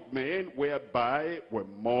given among men whereby we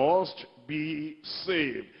must be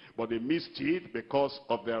saved. but they missed it because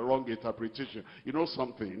of their wrong interpretation. You know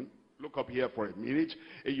something? Look up here for a minute.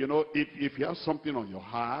 You know, if you have something on your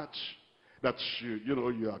heart that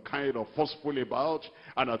you are kind of forceful about,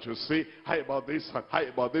 and that you say, hi about this, hi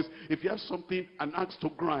about this. If you have something, an axe to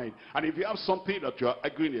grind, and if you have something that you are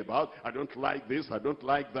arguing about, I don't like this, I don't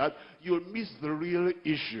like that, you'll miss the real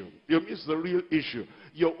issue. You'll miss the real issue.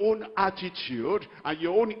 Your own attitude and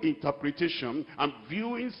your own interpretation and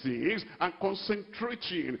viewing things and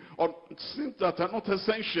concentrating on things that are not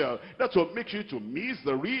essential. That will make you to miss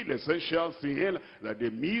the real essential thing that they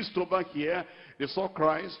missed over here. They saw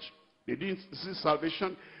Christ. They didn't see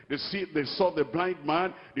salvation. They saw the blind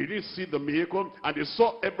man. They didn't see the miracle. And they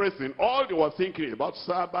saw everything. All they were thinking about,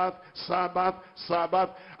 Sabbath, Sabbath, Sabbath.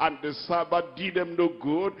 And the Sabbath did them no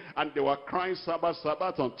good. And they were crying Sabbath,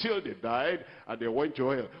 Sabbath until they died. And they went to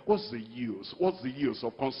hell. What's the use? What's the use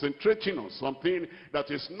of concentrating on something that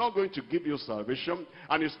is not going to give you salvation,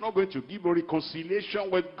 and it's not going to give you reconciliation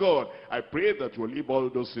with God? I pray that we'll leave all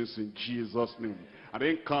those things in Jesus' name. And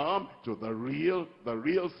then come to the real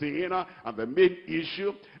thing and the main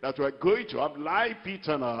issue, that we're going to have life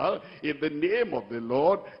eternal in the name of the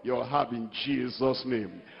Lord. You'll have in Jesus'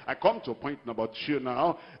 name. I come to point number 2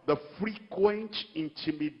 now. The frequent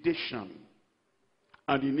intimidation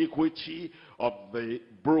and iniquity of the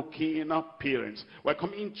broken parents. We're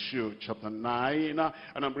coming to chapter 9,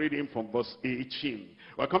 and I'm reading from verse 18.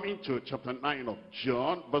 We're coming to chapter 9 of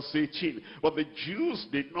John, verse 18. But the Jews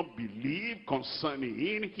did not believe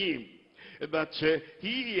concerning him, that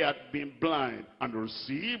he had been blind and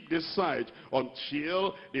received the sight,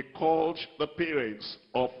 until they called the parents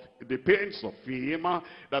of him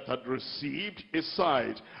that had received his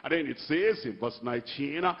sight. And then it says in verse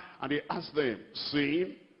 19, and he asked them,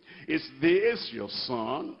 saying, is this your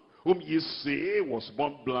son, whom ye say was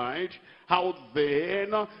born blind? How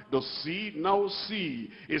then does he now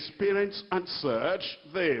see? His parents answered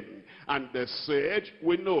them, and they said,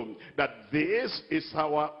 we know that this is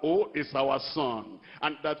our son,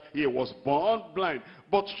 and that he was born blind.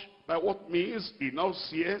 But by what means he now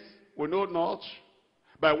seeth, we know not.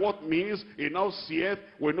 By what means he now seeth,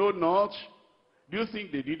 we know not. Do you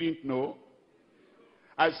think they didn't know?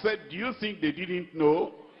 I said, do you think they didn't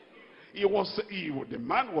know? The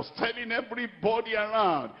man was telling everybody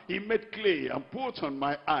around, he made clay and put on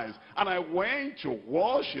my eyes, and I went to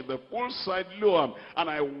wash in the poolside Siloam, and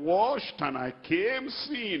I washed and I came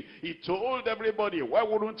seeing. He told everybody. Why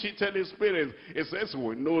wouldn't he tell his parents? He says,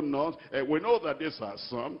 we know not, we know that this is our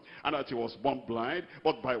son, and that he was born blind,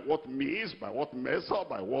 but by what means, by what measure,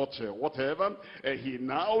 by whatever, he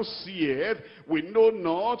now seeth, we know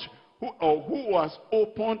not who has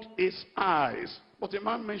opened his eyes. But the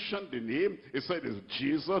man mentioned the name. He said it's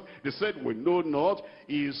Jesus. They said, we know not.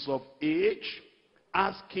 He is of age.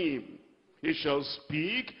 Ask him. He shall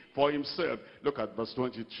speak for himself. Look at verse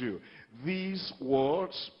 22. These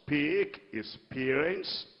words spake his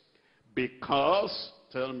parents because,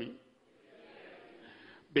 tell me,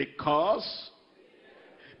 because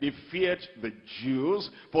they feared the Jews.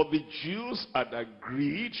 For the Jews had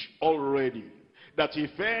agreed already that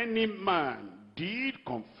if any man did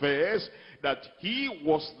confess that he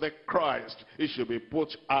was the Christ, he should be put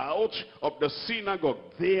out of the synagogue.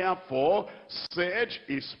 Therefore said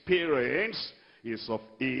his parents, he is of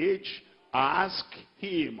age, ask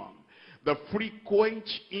him. The frequent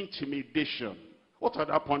intimidation. What had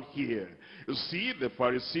happened here? You see, the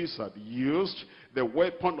Pharisees had used the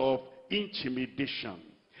weapon of intimidation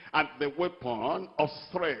and the weapon of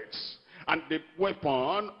threats and the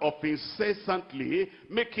weapon of incessantly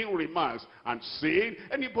making remarks and saying,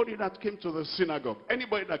 anybody that came to the synagogue,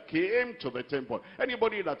 anybody that came to the temple,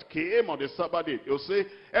 anybody that came on the Sabbath day, you'll say,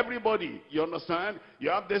 everybody, you understand?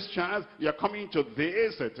 You have this chance, you're coming to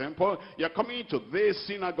this temple, you're coming to this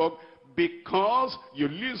synagogue, because you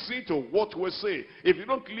listen to what we say. If you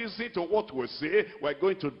don't listen to what we say, we're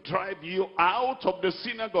going to drive you out of the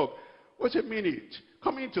synagogue. Wait a minute.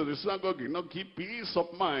 Coming to the synagogue did not give peace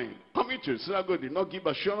of mind. Coming to the synagogue did not give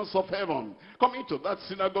assurance of heaven. Coming to that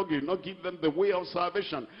synagogue did not give them the way of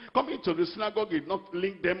salvation. Coming to the synagogue did not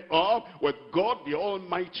link them up with God the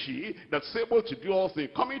Almighty that's able to do all things.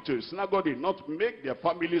 Coming to the synagogue did not make their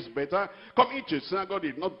families better. Coming to the synagogue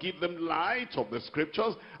did not give them light of the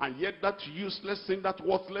scriptures. And yet that useless thing, that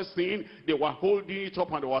worthless thing, they were holding it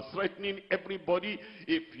up and they were threatening everybody.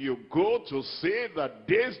 If you go to say that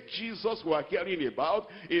this Jesus we are hearing about about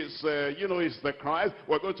is, is the Christ.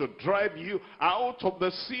 We're going to drive you out of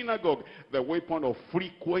the synagogue. The weapon of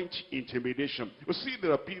frequent intimidation. You see,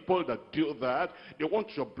 there are people that do that. They want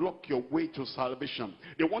to block your way to salvation.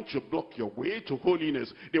 They want to block your way to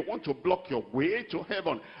holiness. They want to block your way to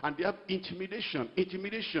heaven. And they have intimidation.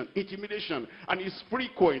 And it's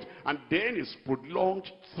frequent. And then it's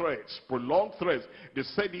prolonged threats. They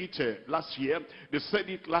said it last year. They said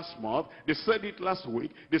it last month. They said it last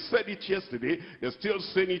week. They said it yesterday. They're still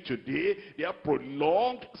saying it today. They are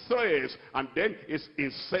prolonged threats. And then it's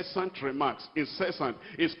incessant remarks.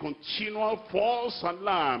 It's continual false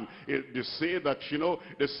alarm. They say that,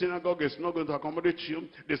 the synagogue is not going to accommodate you.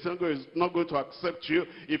 The synagogue is not going to accept you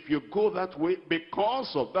if you go that way.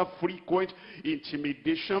 Because of that frequent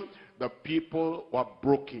intimidation, the people were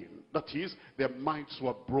broken. That is, their minds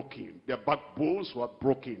were broken. Their backbones were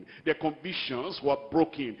broken. Their convictions were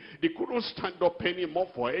broken. They couldn't stand up anymore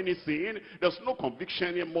for anything. There's no conviction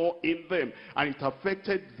anymore in them. And it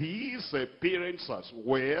affected these parents as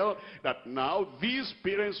well, that now these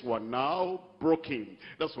parents were now broken.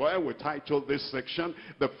 That's why we titled this section,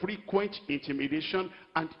 The Frequent Intimidation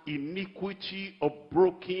and Iniquity of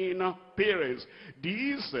Broken Parents.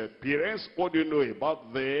 These parents, what do you know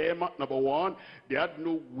about them? Number one, they had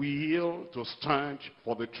no will to stand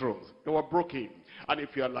for the truth. They were broken. And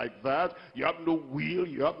if you are like that, you have no will,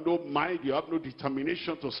 you have no mind, you have no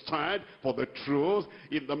determination to stand for the truth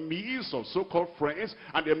in the midst of so-called friends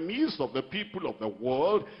and the midst of the people of the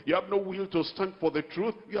world. You have no will to stand for the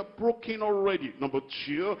truth. You are broken already. Number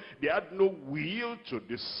two, they had no will to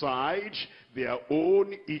decide their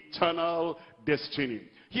own eternal destiny.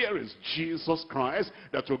 Here is Jesus Christ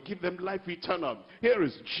that will give them life eternal. Here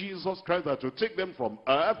is Jesus Christ that will take them from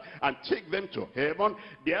earth and take them to heaven.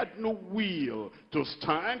 They had no will to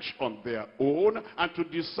stand on their own and to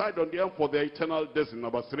decide on their own for their eternal destiny.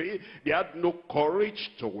 Number three, they had no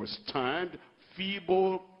courage to withstand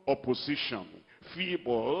feeble opposition.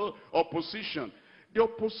 Feeble opposition. The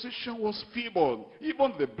opposition was feeble.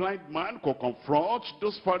 Even the blind man could confront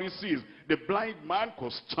those Pharisees. The blind man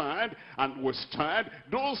could stand and withstand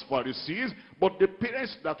those Pharisees. But the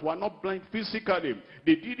parents that were not blind physically,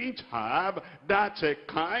 they didn't have that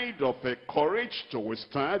kind of courage to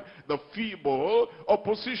withstand the feeble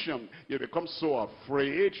opposition. You become so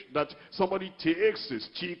afraid that somebody takes a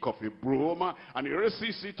stick of a broom and he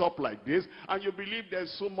raises it up like this, and you believe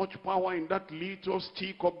there's so much power in that little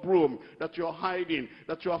stick of broom, that you're hiding,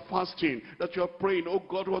 that you're fasting, that you're praying, oh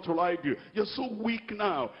God, what will I do? You're so weak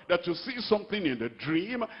now that you see something in the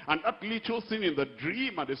dream, and that little thing in the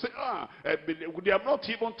dream, and they say, they have not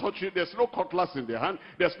even touched you. There's no cutlass in their hand.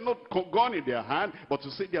 There's no gun in their hand. But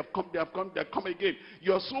to say they have come again.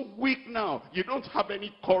 You are so weak now. You don't have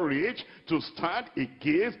any courage to stand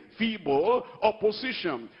against feeble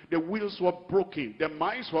opposition. The wheels were broken. Their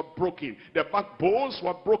minds were broken. Their backbones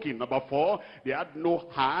were broken. Number four, they had no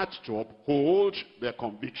heart to uphold their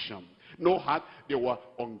conviction. No heart. They were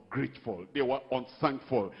ungrateful. They were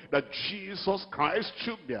unthankful that Jesus Christ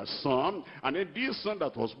took their son, and then this son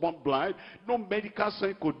that was born blind, no medical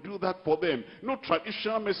science could do that for them. No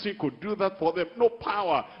traditional medicine could do that for them. No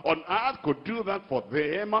power on earth could do that for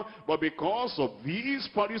them. But because of these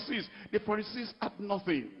Pharisees, the Pharisees had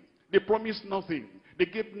nothing. They promised nothing. They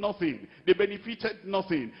gave nothing. They benefited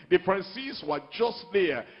nothing. The Pharisees were just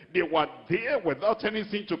there. They were there without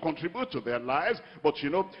anything to contribute to their lives. But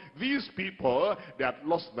these people, they had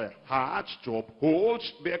lost their heart to uphold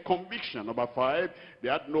their conviction. Number five, they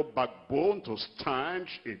had no backbone to stand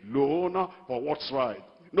alone for what's right.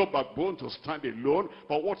 No backbone to stand alone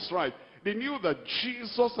for what's right. They knew that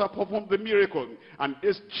Jesus had performed the miracle. And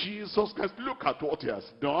this Jesus Christ, look at what he has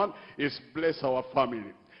done. He's blessed our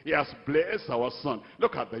family. He has blessed our son.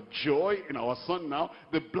 Look at the joy in our son now.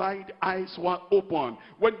 The blind eyes were open.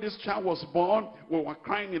 When this child was born, we were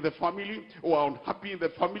crying in the family. We were unhappy in the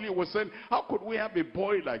family. We said, how could we have a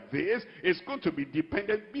boy like this? It's going to be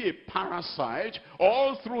dependent, be a parasite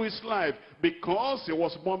all through his life because he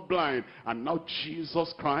was born blind. And now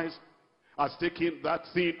Jesus Christ has taken that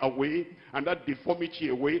thing away and that deformity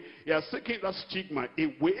away. He has taken that stigma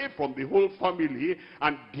away from the whole family,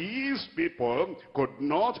 and these people could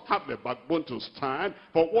not have the backbone to stand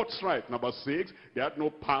for what's right. Number six, they had no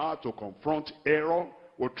power to confront error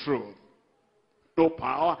with truth. No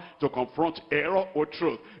power to confront error or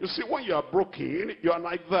truth. You see, when you are broken, you are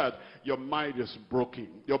like that. Your mind is broken.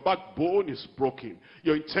 Your backbone is broken.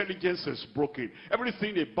 Your intelligence is broken.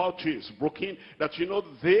 Everything about you is broken. That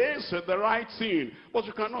this is the right thing. But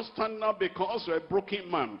you cannot stand now because you're a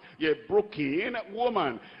broken man. You're a broken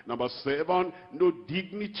woman. Number seven, no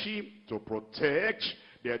dignity to protect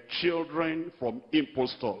their children from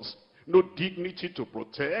impostors. no dignity to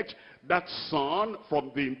protect that son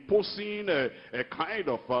from the imposing kind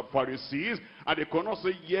of Pharisees, and they could not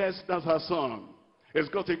say, yes, that's her son. It's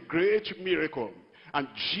got a great miracle, and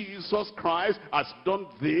Jesus Christ has done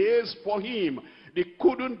this for him. They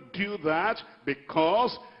couldn't do that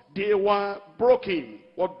because they were broken.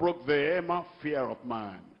 What broke them? Fear of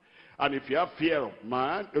man. And if you have fear of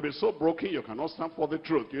man, you'll be so broken you cannot stand for the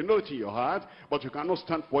truth. You know it in your heart, but you cannot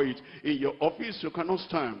stand for it. In your office, you cannot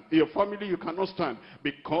stand. In your family, you cannot stand.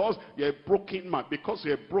 Because you're a broken man. Because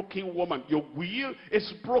you're a broken woman. Your will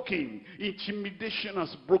is broken. Intimidation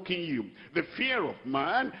has broken you. The fear of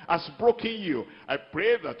man has broken you. I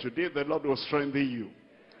pray that today the Lord will strengthen you.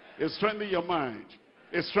 He'll strengthen your mind.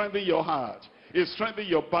 He'll strengthen your heart. He'll strengthen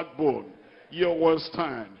your backbone. You will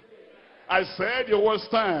stand. I said you will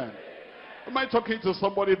stand. Am I talking to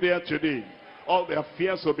somebody there today? All their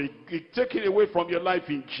fears will be taken away from your life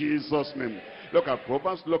in Jesus' name. Look at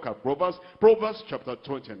Proverbs. Look at Proverbs. Proverbs chapter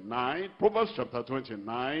 29. Proverbs chapter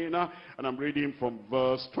 29. And I'm reading from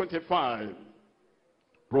verse 25.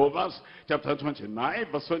 Proverbs chapter 29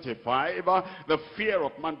 verse 25. The fear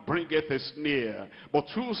of man bringeth a snare, but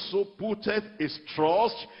whoso putteth his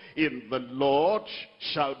trust in the Lord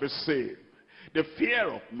shall be saved. The fear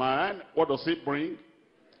of man, what does it bring?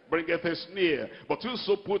 Bringeth a snare. But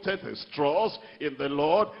whoso putteth his trust in the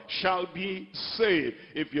Lord shall be saved.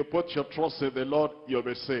 If you put your trust in the Lord, you'll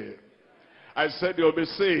be saved. I said you'll be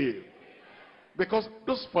saved. Because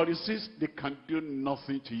those Pharisees, they can do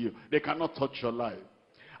nothing to you. They cannot touch your life.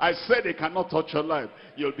 I said they cannot touch your life.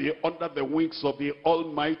 You'll be under the wings of the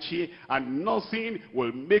Almighty, and nothing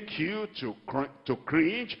will make you to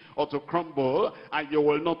cringe or to crumble, and you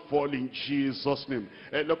will not fall in Jesus' name.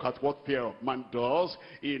 Look at what fear of man does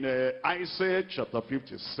in Isaiah chapter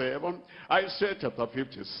 57. Isaiah chapter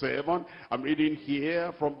 57. I'm reading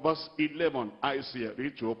here from verse 11. Isaiah,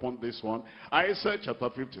 read to open this one. Isaiah chapter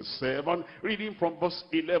 57, reading from verse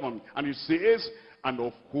 11. And it says, and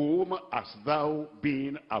of whom hast thou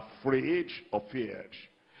been afraid or feared?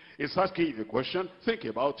 It's asking you a question. Think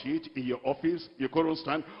about it in your office. You couldn't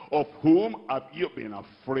stand. Of whom have you been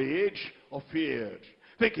afraid or feared?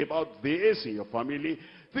 Think about this in your family.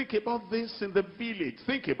 Think about this in the village.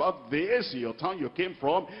 Think about this in your town you came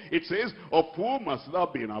from. It says, of whom hast thou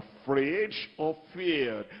been afraid or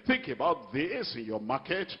feared? Think about this in your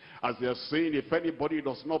market. As they are saying, if anybody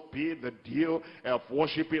does not pay the deal of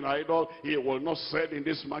worshiping idol, he will not sell in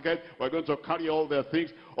this market. We're going to carry all their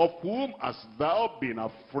things. Of whom hast thou been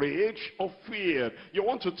afraid or feared? You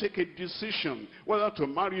want to take a decision whether to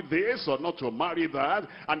marry this or not to marry that.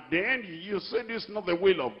 And then you say this is not the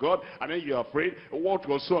will of God. And then you're afraid. What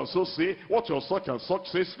will so and so say? What will such and such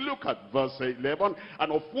says? Look at verse 11.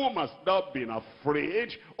 And of whom hast thou been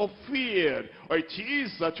afraid or feared? Or it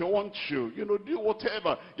is that you want to, do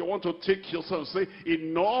whatever. You want to take yourself and say,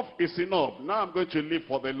 enough is enough. Now I'm going to live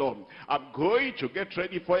for the Lord. I'm going to get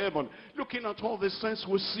ready for heaven. Looking at all the signs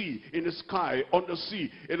we see in the sky, on the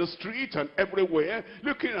sea, in the street and everywhere.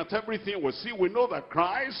 Looking at everything we see, we know that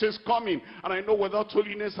Christ is coming. And I know without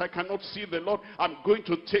holiness I cannot see the Lord. I'm going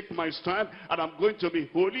to take my stand and I'm going to be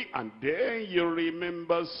holy. And then you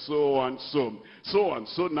remember so and so. So and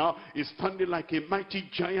so now is standing like a mighty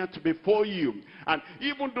giant before you. And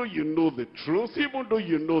even though you know the truth, even though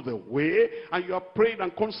you know the way, and you are prayed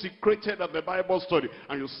and consecrated at the Bible study,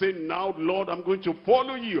 and you say, now Lord, I'm going to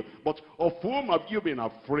follow you. But of whom have you been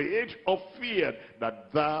afraid or feared?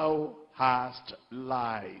 That thou hast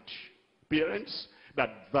lied. Parents, that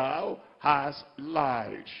thou hast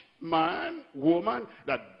lied. Man, woman,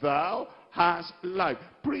 that thou hast lied.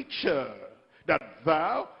 Preacher, that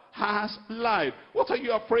thou hast lied. What are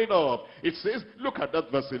you afraid of? It says, look at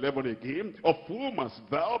that verse 11 again. Of whom hast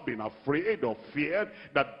thou been afraid or feared?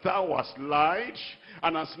 That thou hast lied,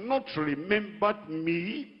 and hast not remembered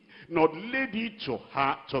me, nor laid it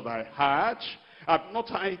to thy heart. Have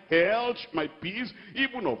not I held my peace,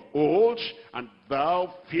 even of old, and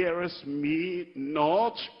thou fearest me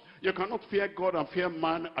not? You cannot fear God and fear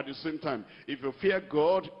man at the same time. If you fear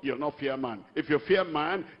God, you'll not fear man. If you fear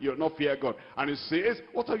man, you'll not fear God. And it says,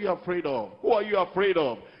 what are you afraid of? Who are you afraid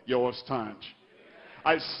of? You will stand.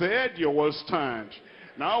 I said you will stand.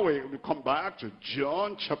 Now we come back to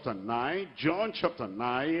John chapter 9. John chapter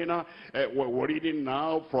 9, we're reading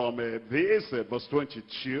now from verse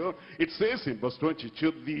 22. It says in verse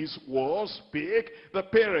 22, these words spake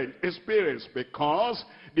his parents, because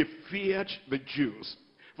they feared the Jews.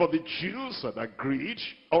 For the Jews had agreed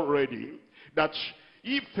already that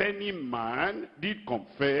if any man did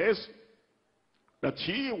confess that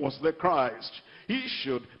he was the Christ, he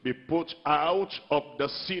should be put out of the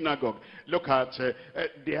synagogue. Look at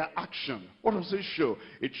their action. What does it show?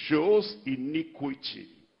 It shows iniquity.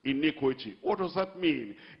 Iniquity. What does that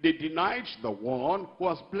mean? They denied the one who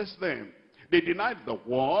has blessed them. They denied the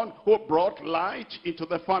one who brought light into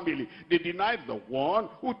the family. They denied the one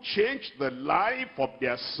who changed the life of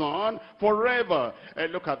their son forever.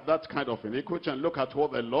 And look at that kind of iniquity, and look at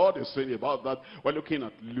what the Lord is saying about that. We're looking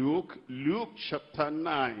at Luke chapter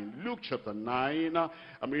 9. Luke chapter 9,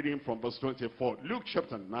 I'm reading from verse 24. Luke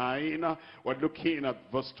chapter 9, we're looking at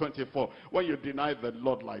verse 24. When you deny the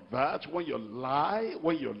Lord like that, when you lie,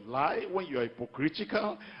 when you're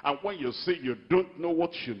hypocritical, and when you say you don't know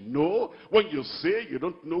what you know, when you say you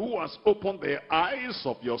don't know who has opened the eyes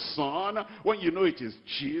of your son, when you know it is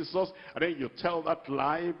Jesus, and then you tell that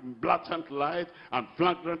lie, blatant lie and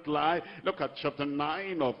flagrant lie. Look at chapter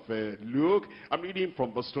 9 of Luke. I'm reading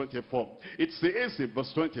from verse 24. It says in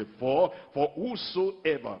verse 24, for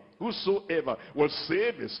whosoever will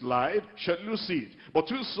save his life shall lose it. But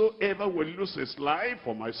whosoever will lose his life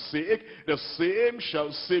for my sake, the same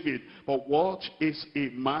shall save it. For what is a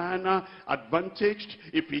man advantaged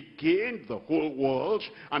if he gain the whole world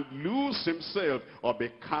and lose himself or be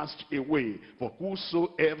cast away? For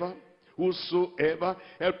whosoever,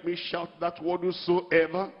 help me shout that word,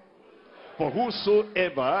 whosoever. For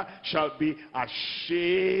whosoever shall be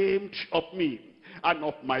ashamed of me and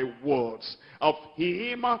of my words, of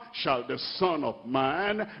him shall the Son of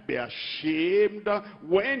Man be ashamed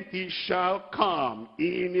when he shall come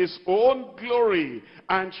in his own glory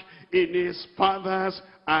and in his Father's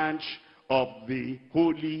and of the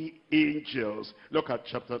holy angels. Look at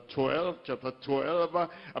chapter 12. Chapter 12,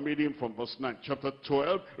 I'm reading from verse 9. Chapter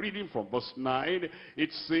 12, reading from verse 9,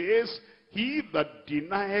 it says, he that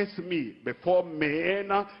denieth me before men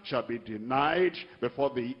shall be denied before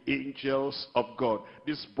the angels of God.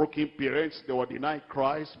 These broken parents, they were denying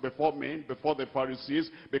Christ before men, before the Pharisees,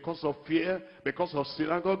 because of fear, because of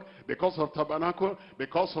synagogue, because of tabernacle,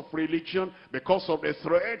 because of religion, because of the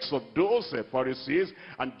threats of those Pharisees.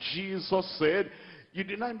 And Jesus said, you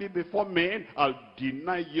deny me before men, I'll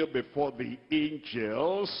deny you before the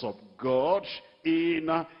angels of God in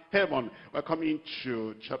heaven. We're coming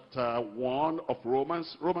to chapter 1 of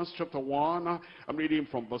Romans. Romans chapter 1, I'm reading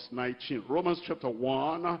from verse 19. Romans chapter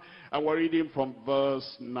 1, and we're reading from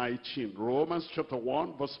verse 19. Romans chapter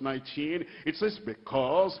 1, verse 19. It says,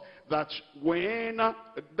 because that when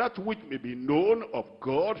that which may be known of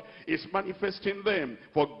God is manifest in them,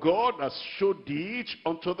 for God has showed it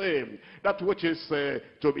unto them. That which is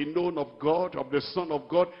to be known of God, of the Son of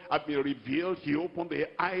God, had been revealed. He opened the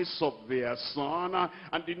eyes of their Son,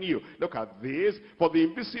 and they knew. Look at this. For the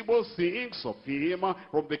invisible things of him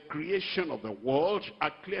from the creation of the world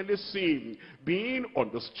are clearly seen, being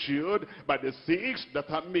understood by the things that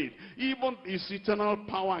are made, even his eternal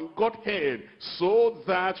power and Godhead, so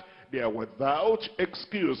that they are without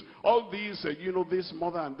excuse. All these, this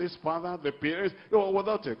mother and this father, the parents, they were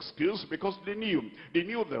without excuse because they knew. They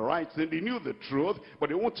knew the right thing, they knew the truth, but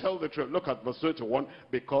they won't tell the truth. Look at verse 21.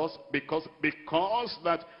 Because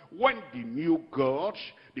that when they knew God,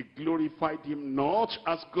 they glorified him not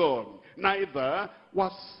as God, neither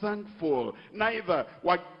was thankful, neither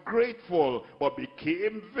were grateful, but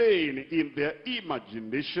became vain in their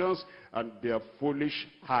imaginations, and their foolish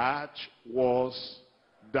heart was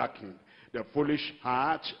darkened. The foolish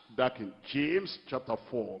heart darkened. James chapter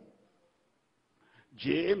 4.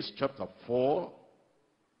 James chapter 4,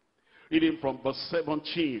 reading from verse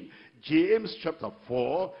 17. James chapter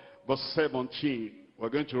 4, verse 17. We're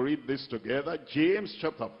going to read this together. James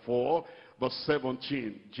chapter 4, verse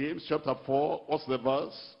 17. James chapter 4, what's the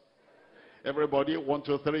verse? Everybody, 1,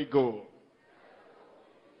 2, 3, go.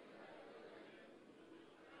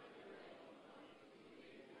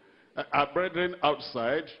 Our brethren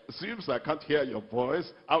outside, seems I can't hear your voice.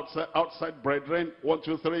 Outside brethren, 1,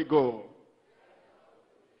 2, 3, go.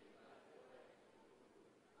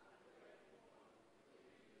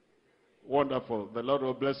 Wonderful. The Lord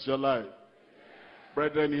will bless your life.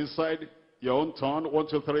 Brethren inside, your own turn. 1,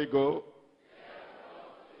 2, 3, go.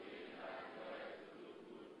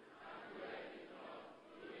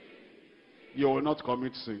 You will not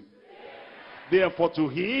commit sin. Therefore, to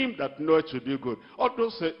him that knoweth to do good. All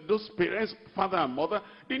those parents, father and mother,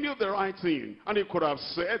 they knew the right thing. And he could have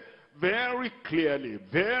said, very clearly,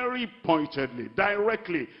 very pointedly,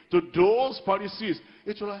 directly to those Pharisees.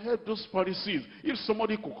 It will help those Pharisees if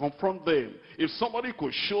somebody could confront them, if somebody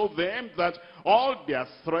could show them that all their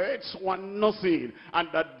threats were nothing, and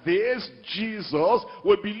that this Jesus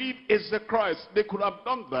we believe is the Christ. They could have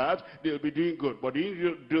done that, they'll be doing good. But they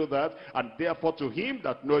didn't do that, and therefore to him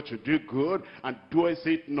that knoweth to do good, and doeth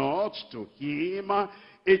it not, to him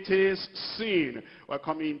it is sin. We're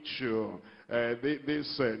coming to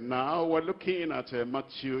now we're looking at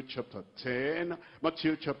Matthew chapter 10.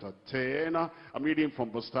 Matthew chapter 10. I'm reading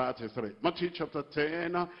from verse 33. Matthew chapter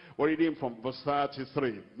 10. We're reading from verse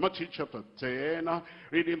 33. Matthew chapter 10.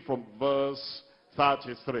 Reading from verse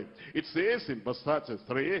 33. It says in verse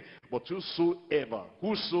 33, but whosoever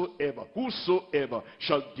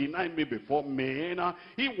shall deny me before men,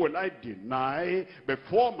 he will I deny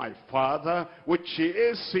before my Father which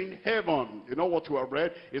is in heaven. You know what we have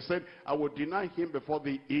read? It said, I will deny him before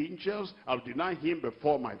the angels, I'll deny him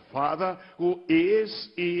before my Father who is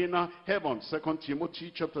in heaven. 2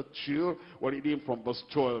 Timothy chapter 2, we're reading from verse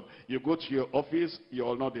 12. You go to your office, you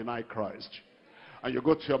will not deny Christ. And you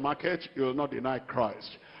go to your market, you will not deny Christ.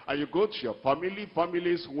 And you go to your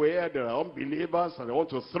families where there are unbelievers and they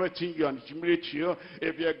want to threaten you and humiliate you.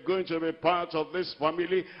 If you're going to be part of this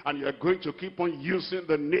family and you're going to keep on using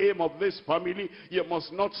the name of this family, you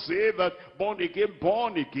must not say that born again.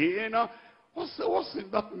 What's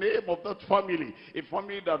in that name of that family? A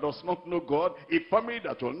family that does not know God, a family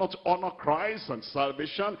that will not honor Christ and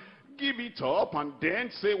salvation. Give it up and then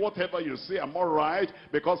say whatever you say, I'm all right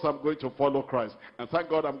because I'm going to follow Christ. And thank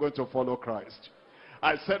God I'm going to follow Christ.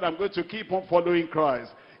 I said I'm going to keep on following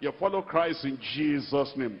Christ. You follow Christ in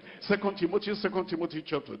Jesus' name. 2 Timothy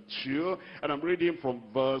chapter 2, and I'm reading from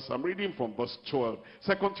verse 12.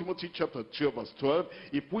 2 Timothy chapter 2 verse 12.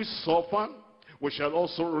 If we suffer, we shall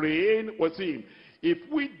also reign with him. If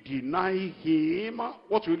we deny him,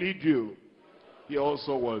 what will he do? He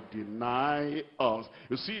also will deny us.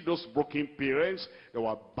 You see, those broken parents, they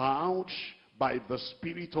were bound by the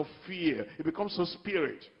spirit of fear. It becomes a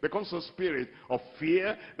spirit of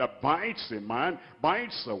fear that binds a man,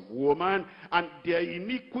 binds a woman, and their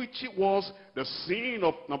iniquity was the sin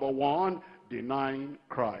of, number one, denying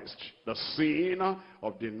Christ. The sin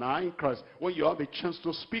of denying Christ. When you have a chance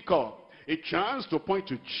to speak up, a chance to point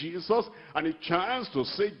to Jesus, and a chance to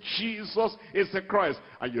say Jesus is the Christ,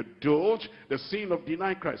 and you don't, the sin of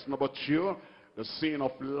denying Christ. Number two, the sin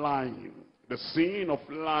of lying. The sin of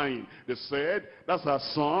lying. They said, that's our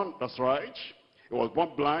son, that's right. He was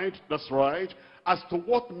born blind, that's right. As to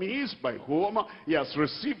what means by whom he has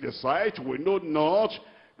received the sight, we know not.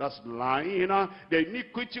 That's lying. The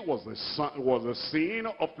iniquity was the sin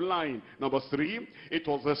of lying. Number three, it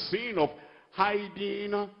was the sin of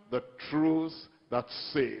hiding the truth that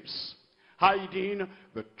saves. Hiding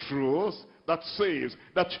the truth that saves.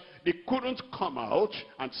 That they couldn't come out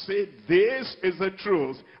and say this is the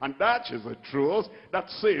truth and that is the truth that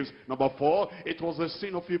saves. Number four, it was a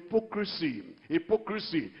sin of hypocrisy.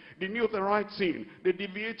 Hypocrisy. They knew the right thing. They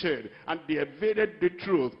deviated and they evaded the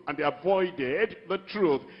truth and they avoided the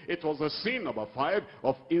truth. It was a sin, number five,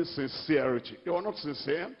 of insincerity. They were not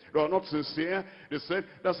sincere. They said,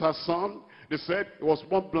 that's our son. They said he was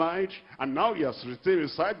born blind and now he has received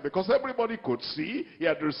his sight because everybody could see he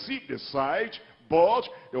had received the sight, but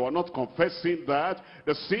they were not confessing that.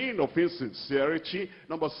 The sin of insincerity.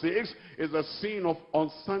 Number six is the sin of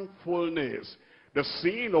unthankfulness, the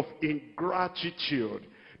sin of ingratitude,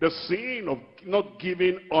 the sin of not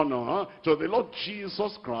giving honor to the Lord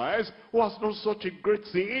Jesus Christ, who has done such a great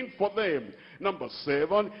thing for them. Number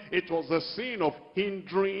seven, it was the sin of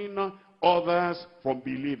hindering others from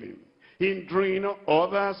believing. Hindering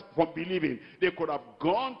others from believing. They could have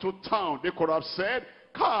gone to town. They could have said,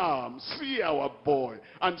 come, see our boy.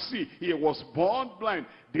 And see, he was born blind.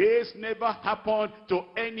 This never happened to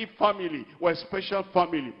any family. We're a special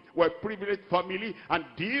family. We're a privileged family. And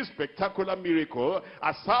this spectacular miracle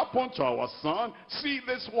has happened to our son. See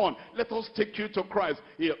this one. Let us take you to Christ.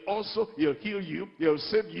 He'll heal you. He'll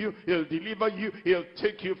save you. He'll deliver you. He'll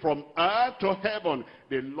take you from earth to heaven.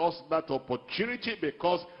 They lost that opportunity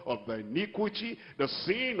because of the iniquity, the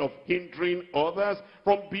sin of hindering others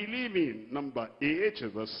from believing. Number eight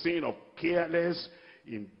is the sin of careless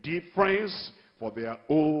indifference for their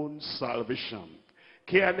own salvation.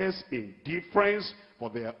 Careless indifference for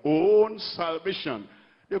their own salvation.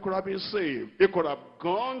 They could have been saved. They could have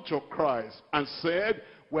gone to Christ and said,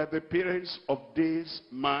 we're the parents of this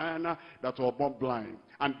man that was born blind.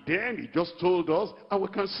 And then he just told us, and we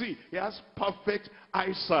can see, he has perfect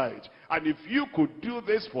eyesight. And if you could do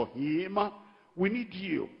this for him, we need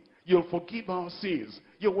you. You'll forgive our sins.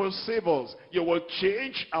 You will save us. You will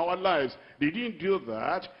change our lives. They didn't do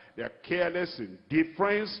that. Their careless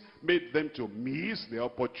indifference made them to miss the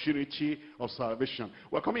opportunity of salvation.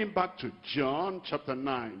 We're coming back to John chapter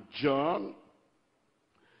 9. John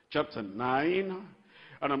chapter 9.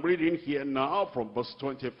 And I'm reading here now from verse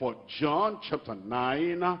 24. John chapter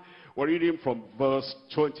 9. We're reading from verse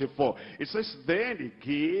 24. It says, then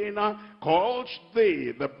again called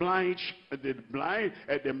they the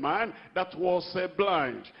man that was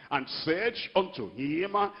blind, and said unto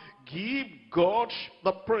him, give God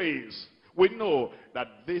the praise. We know that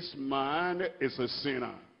this man is a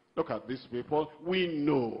sinner. Look at these people. We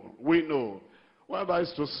know. Whoever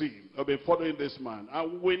is to see, will be following this man.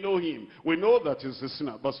 And we know him. We know that he's a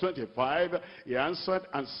sinner. Verse 25, he answered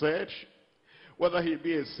and said, whether he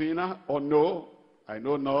be a sinner or no, I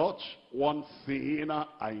know not. One thing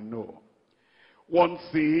I know. One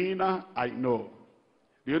thing I know.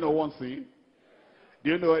 Do you know one thing? Do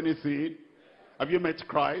you know anything? Have you met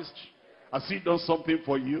Christ? Has he done something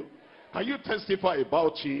for you? Can you testify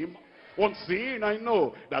about him? One thing I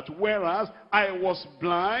know, that whereas I was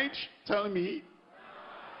blind, tell me,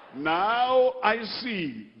 now I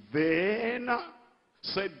see. Then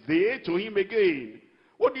said they to him again,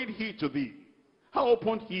 what did he to thee? How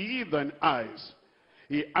opened he thine eyes?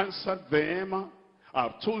 He answered them, I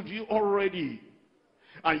have told you already,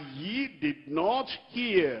 and ye did not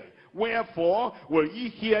hear. Wherefore will ye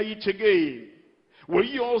hear it again? Will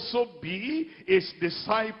ye also be his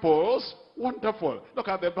disciples? Wonderful. Look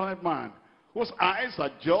at the blind man whose eyes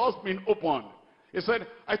had just been opened. He said,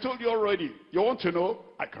 I told you already. You want to know?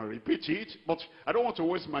 I can repeat it, but I don't want to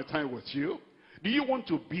waste my time with you. Do you want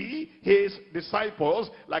to be his disciples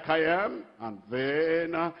like I am? And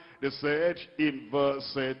then they said in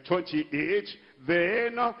verse 28,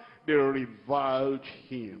 then they reviled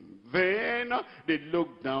him. Then they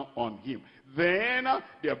looked down on him. Then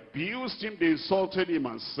they abused him, they insulted him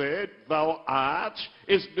and said, thou art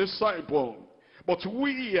his disciple. But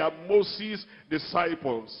we are Moses'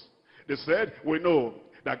 disciples. They said, we know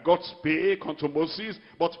that God spake unto Moses,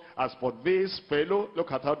 but as for this fellow,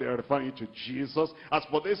 look at how they are referring to Jesus. As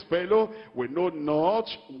for this fellow, we know not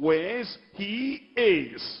whence he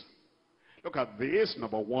is. Look at this,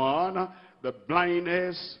 number one, the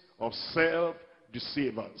blindness of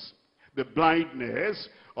self-deceivers. The blindness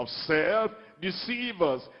of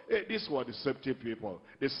self-deceivers. These were deceptive people.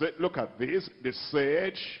 They said, look at this, they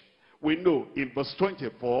said, we know in verse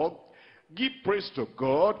 24, give praise to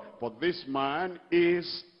God, for this man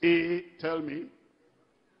is a, tell me,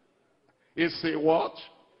 is a what?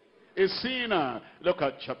 A sinner. Look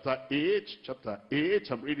at chapter 8,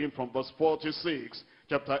 I'm reading from verse 46.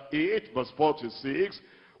 Chapter 8, verse 46,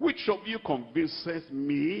 which of you convinceth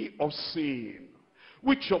me of sin?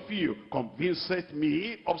 Which of you convinceth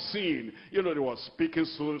me of sin? You know, they were speaking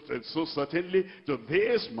so certainly to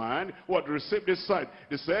this man who had received his sight.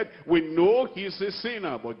 They said, we know he's a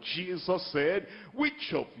sinner. But Jesus said,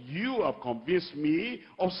 which of you have convinced me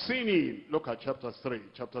of sinning? Look at chapter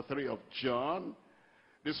 3 of John.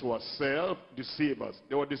 These were self-deceivers.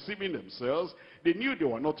 They were deceiving themselves. They knew they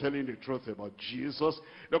were not telling the truth about Jesus.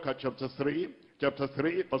 Look at chapter 3. Chapter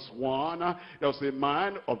 3, verse 1, there was a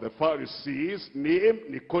man of the Pharisees named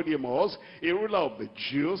Nicodemus, a ruler of the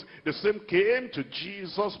Jews. The same came to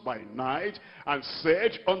Jesus by night and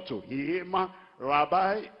said unto him,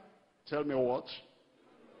 Rabbi, tell me what?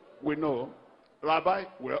 We know. Rabbi,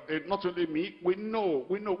 well, not only me, we know,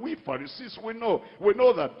 we Pharisees, we know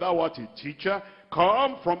that thou art a teacher,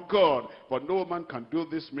 come from God. For no man can do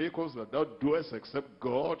these miracles that thou doest except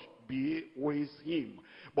God be with him.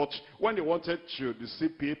 But when they wanted to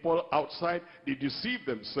deceive people outside, they deceived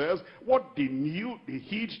themselves. What they knew, they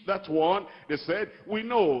hid that one. They said, we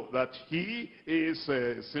know that he is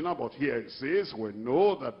a sinner, but here it says, we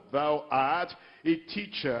know that thou art a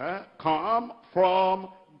teacher come from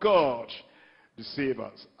God.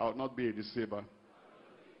 Deceivers. I will not be a deceiver.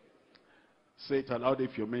 Say it aloud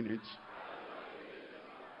if you mean it.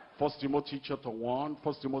 1 Timothy chapter 1,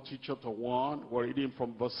 we're reading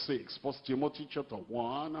from verse 6. 1 Timothy chapter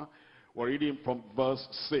 1, we're reading from verse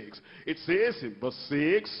 6. It says in verse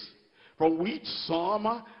 6, from which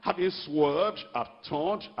some, having swerved, have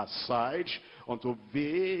turned aside unto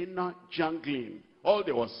vain jangling. All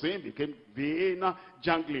they were saying became vain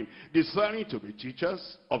jangling, desiring to be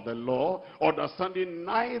teachers of the law, understanding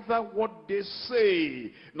neither what they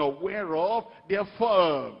say, nor whereof they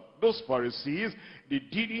affirm. those Pharisees, they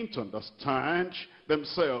didn't understand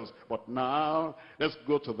themselves. But now, let's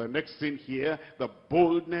go to the next thing here, the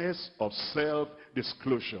boldness of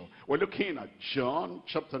self-disclosure. We're looking at John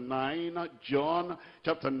chapter 9, John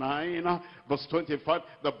chapter 9, verse 25,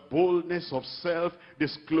 the boldness of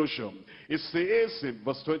self-disclosure. It says in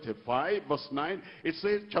verse 25, verse 9, it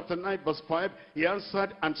says, chapter 9, verse 5, he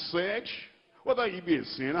answered and said, whether he be a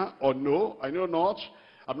sinner or no, I know not.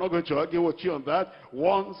 I'm not going to argue with you on that.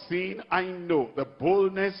 One thing I know, the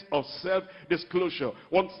boldness of self-disclosure.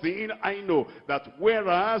 One thing I know, that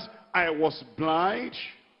whereas I was blind,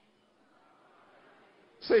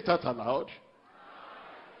 say it out aloud.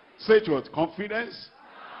 Say it with confidence.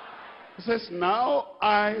 It says, now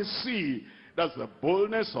I see. That's the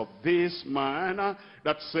boldness of this man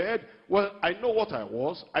that said, well, I know what I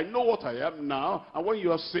was, I know what I am now, and when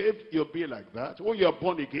you are saved, you'll be like that. When you are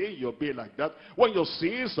born again, you'll be like that. When your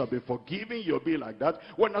sins have been forgiven, you'll be like that.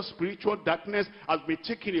 When a spiritual darkness has been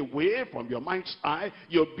taken away from your mind's eye,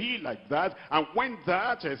 you'll be like that. And when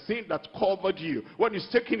that thing that covered you, when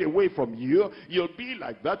it's taken away from you, you'll be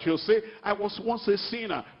like that. You'll say, I was once a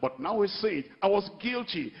sinner, but now a saint. I was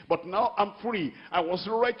guilty, but now I'm free. I was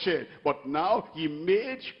wretched, but now he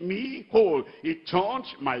made me whole. He turned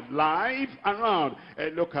my life around.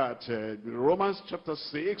 And look at Romans chapter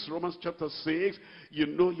 6. Romans chapter 6. You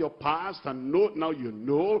know your past, and now you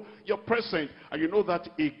know your present, and you know that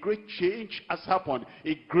a great change has happened.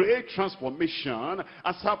 A great transformation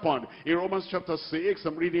has happened. In Romans chapter 6,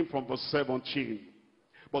 I'm reading from verse 17.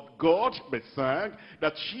 But God be thanked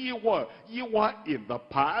that ye were in the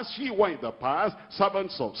past,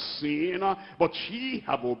 servants of sin, but ye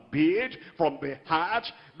have obeyed from the heart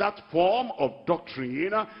that form of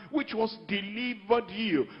doctrine which was delivered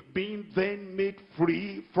you, being then made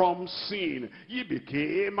free from sin. Ye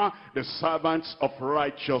became the servants of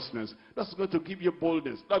righteousness. That's going to give you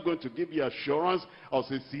boldness. That's going to give you assurance. I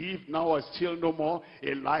was a thief, now I steal no more.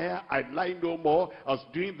 A liar, I lie no more. I was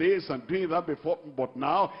doing this and doing that before, but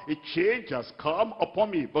now a change has come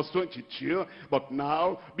upon me. Verse 22, but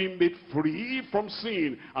now being made free from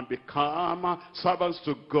sin and become servants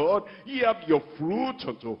to God, ye have your fruit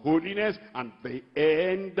unto holiness, and the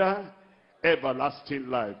end everlasting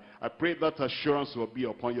life. I pray that assurance will be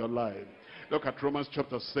upon your life. Look at Romans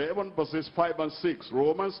chapter 7, verses 5 and 6.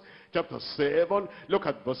 Romans chapter 7, look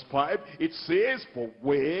at verse 5. It says, for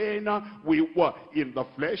when we were in the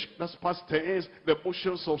flesh, that's past tense, the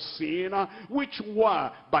motions of sin, which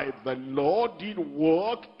were by the law did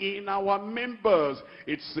work in our members.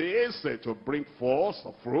 It says to bring forth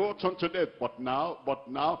the fruit unto death. But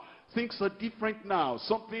now, things are different now.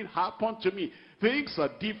 Something happened to me. Things are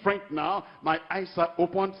different now. My eyes are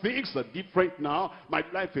open. Things are different now. My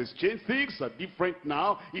life has changed. Things are different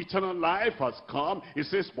now. Eternal life has come. It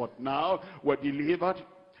says, but now we're delivered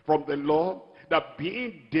from the law, that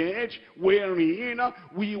being dead wherein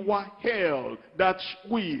we were held, that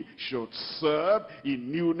we should serve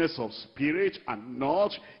in newness of spirit and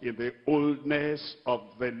not in the oldness of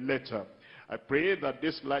the letter. I pray that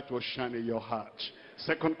this light will shine in your heart.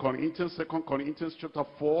 2 Corinthians chapter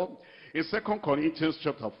 4. In 2 Corinthians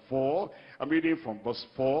chapter 4, I'm reading from verse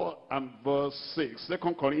 4 and verse 6.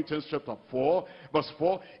 2 Corinthians chapter 4, verse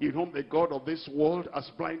 4, in whom the God of this world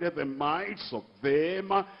has blinded the minds of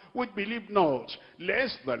them which believe not,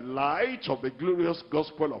 lest the light of the glorious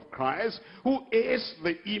gospel of Christ, who is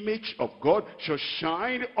the image of God, shall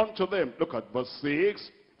shine unto them. Look at verse 6.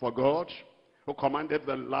 For God, who commanded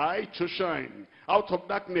the light to shine out of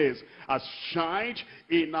darkness, has shined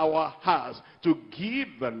in our hearts to give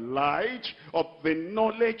the light of the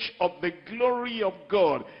knowledge of the glory of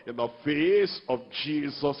God in the face of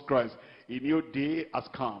Jesus Christ. A new day has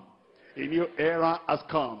come. A new era has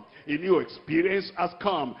come. A new experience has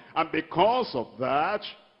come. And because of that,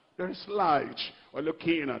 there is light. We're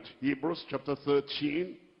looking at Hebrews chapter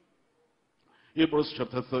 13. Hebrews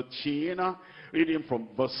chapter 13, reading from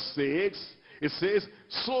verse 6. It says,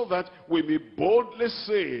 so that we may boldly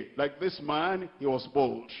say, like this man, he was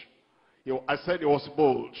bold. I said he was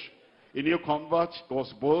bold. A new convert, he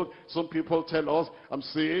was bold. Some people tell us, I'm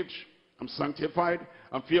saved, I'm sanctified,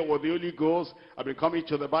 I'm filled with the Holy Ghost. I've been coming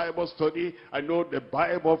to the Bible study. I know the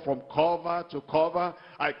Bible from cover to cover.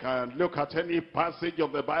 I can look at any passage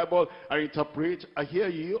of the Bible and interpret. I hear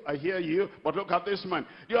you, but look at this man.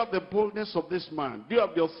 Do you have the boldness of this man? Do you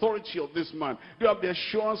have the authority of this man? Do you have the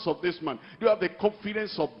assurance of this man? Do you have the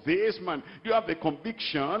confidence of this man? Do you have the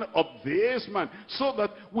conviction of this man? So that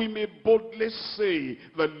we may boldly say,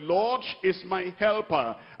 the Lord is my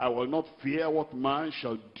helper. I will not fear what man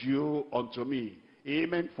shall do unto me.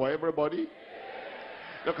 Amen for everybody.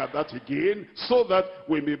 Look at that again. So that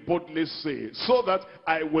we may boldly say. So that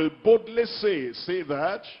I will boldly say. Say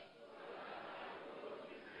that.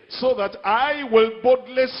 So that I will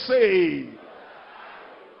boldly say,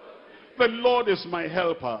 the Lord is my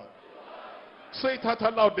helper. Say it out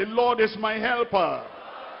loud. The Lord is my helper.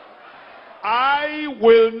 I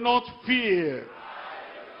will not fear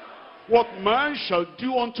what man shall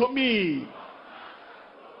do unto me.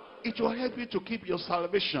 It will help you to keep your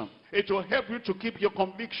salvation. It will help you to keep your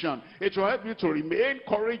conviction. It will help you to remain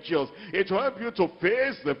courageous. It will help you to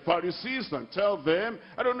face the Pharisees and tell them,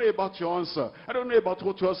 I don't know about your answer. I don't know about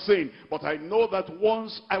what you are saying. But I know that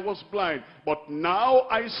once I was blind. But now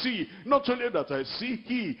I see. Not only that I see,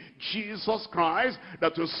 he, Jesus Christ,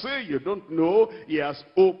 that you say you don't know, he has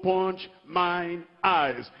opened mine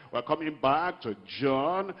eyes. We're coming back to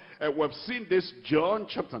John. We've seen this John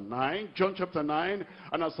chapter 9. John chapter 9.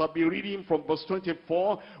 And as I'll be reading from verse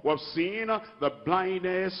 24, we've seen the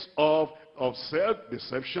blindness of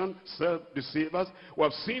self-deception, self-deceivers. We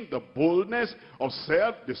have seen the boldness of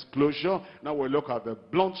self-disclosure. Now we look at the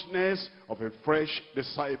bluntness of a fresh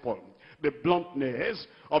disciple. The bluntness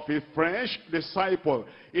of a fresh disciple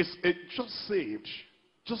is just saved,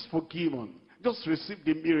 just forgiven, just received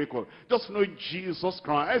the miracle, just knowing Jesus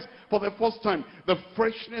Christ for the first time. The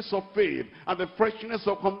freshness of faith and the freshness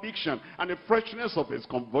of conviction and the freshness of his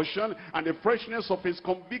conversion and the freshness of his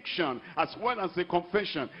conviction as well as the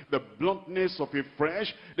confession. The bluntness of a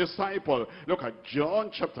fresh disciple. Look at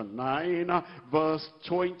John chapter 9 verse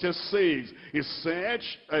 26. He said,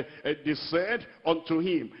 they said unto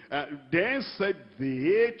him, then said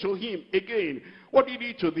they to him again, what did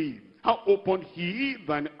he to thee? How opened he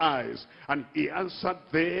thine eyes? And he answered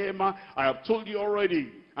them, I have told you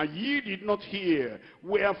already, and ye did not hear.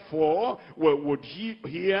 Wherefore would ye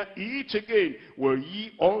hear it again? Will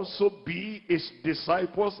ye also be his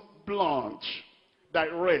disciples? Blunt,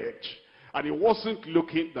 direct. And he wasn't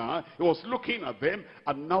looking down, he was looking at them,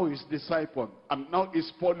 and now his disciple, and now his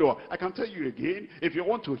follower. I can tell you again, if you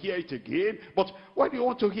want to hear it again, but why do you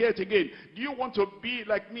want to hear it again? Do you want to be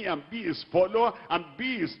like me and be his follower and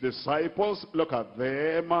be his disciples? Look at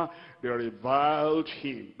them. They reviled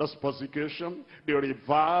him. That's persecution. They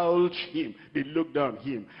reviled him. They looked down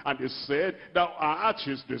him. And they said, thou art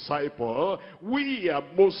his disciple. We are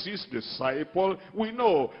Moses' disciple. We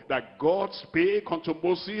know that God spake unto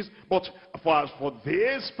Moses. But as for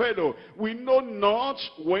this fellow, we know not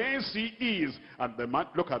whence he is. And the man,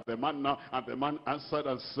 look at the man now. And the man answered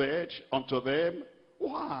and said unto them,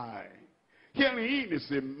 why? Herein is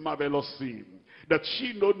a marvelous thing, that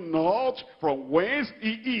ye know not from whence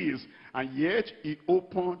he is, and yet he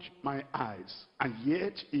opened my eyes. And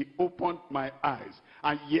yet he opened my eyes.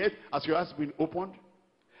 And yet, has your eyes been opened?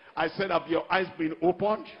 I said, have your eyes been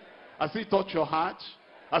opened? Has he touched your heart?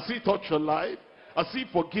 Has he touched your life? Has he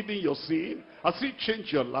forgiven your sin? Has he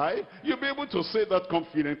changed your life? You'll be able to say that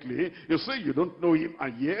confidently. You say you don't know him,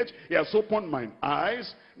 and yet he has opened mine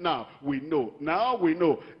eyes. Now we know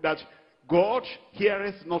that God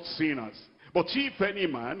heareth not sinners. But if any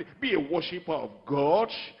man be a worshipper of God,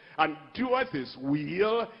 and doeth his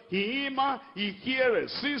will, him he heareth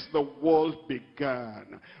since the world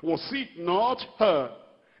began. Was it not heard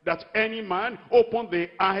that any man opened the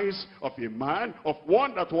eyes of a man, of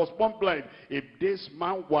one that was born blind? If this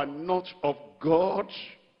man were not of God,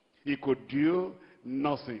 he could do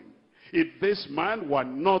nothing. If this man were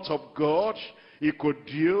not of God, he could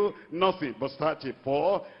do nothing. Verse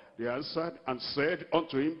 34, they answered and said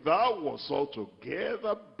unto him, thou wast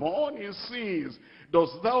altogether born in sins.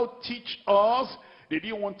 Dost thou teach us? They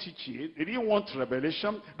didn't want teaching. They didn't want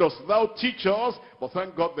revelation. Dost thou teach us? But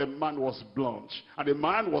thank God the man was blunt. And the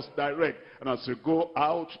man was direct. And as you go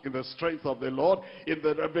out in the strength of the Lord, in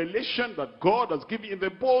the revelation that God has given, in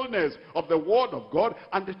the boldness of the word of God,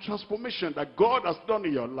 and the transformation that God has done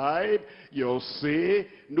in your life, you'll say,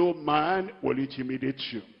 no man will intimidate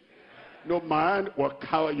you. No man will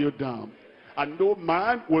cower you down. And no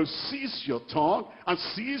man will seize your tongue and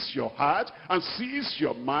seize your heart and seize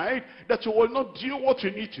your mind, that you will not do what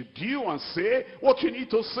you need to do and say what you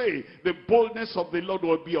need to say. The boldness of the Lord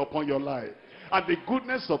will be upon your life. And the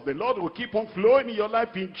goodness of the Lord will keep on flowing in your life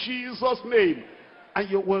in Jesus' name. And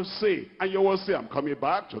you will say, I'm coming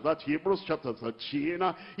back to that Hebrews chapter 13.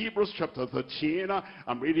 Hebrews chapter 13,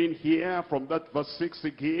 I'm reading here from that verse 6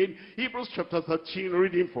 again. Hebrews chapter 13,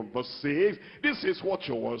 reading from verse 6. This is what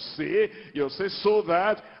you will say. You'll say, so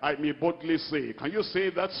that I may boldly say. Can you say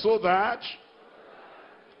that? So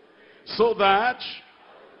that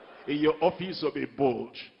in your office you'll be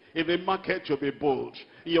bold. In the market, you'll be bold.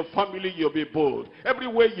 In your family, you'll be bold.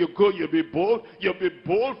 Everywhere you go, you'll be bold. You'll be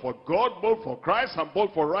bold for God, bold for Christ, and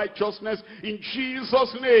bold for righteousness. In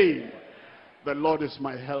Jesus' name. The Lord is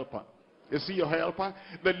my helper. You see your helper?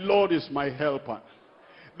 The Lord is my helper.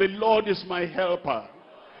 The Lord is my helper.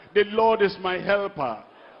 The Lord is my helper.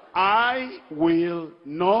 I will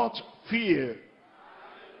not fear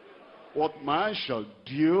what man shall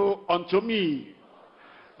do unto me.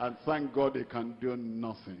 And thank God they can do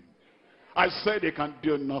nothing. I said they can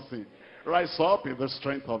do nothing. Rise up in the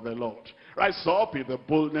strength of the Lord. Rise up in the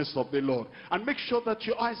boldness of the Lord. And make sure that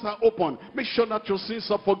your eyes are open. Make sure that your sins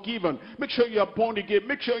are forgiven. Make sure you are born again.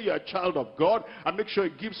 Make sure you are a child of God. And make sure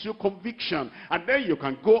it gives you conviction. And then you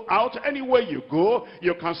can go out anywhere you go.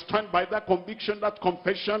 You can stand by that conviction, that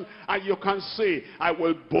confession. And you can say, I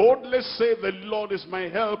will boldly say, the Lord is my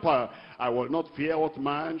helper. I will not fear what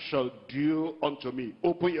man shall do unto me.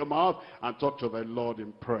 Open your mouth and talk to the Lord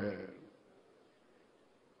in prayer.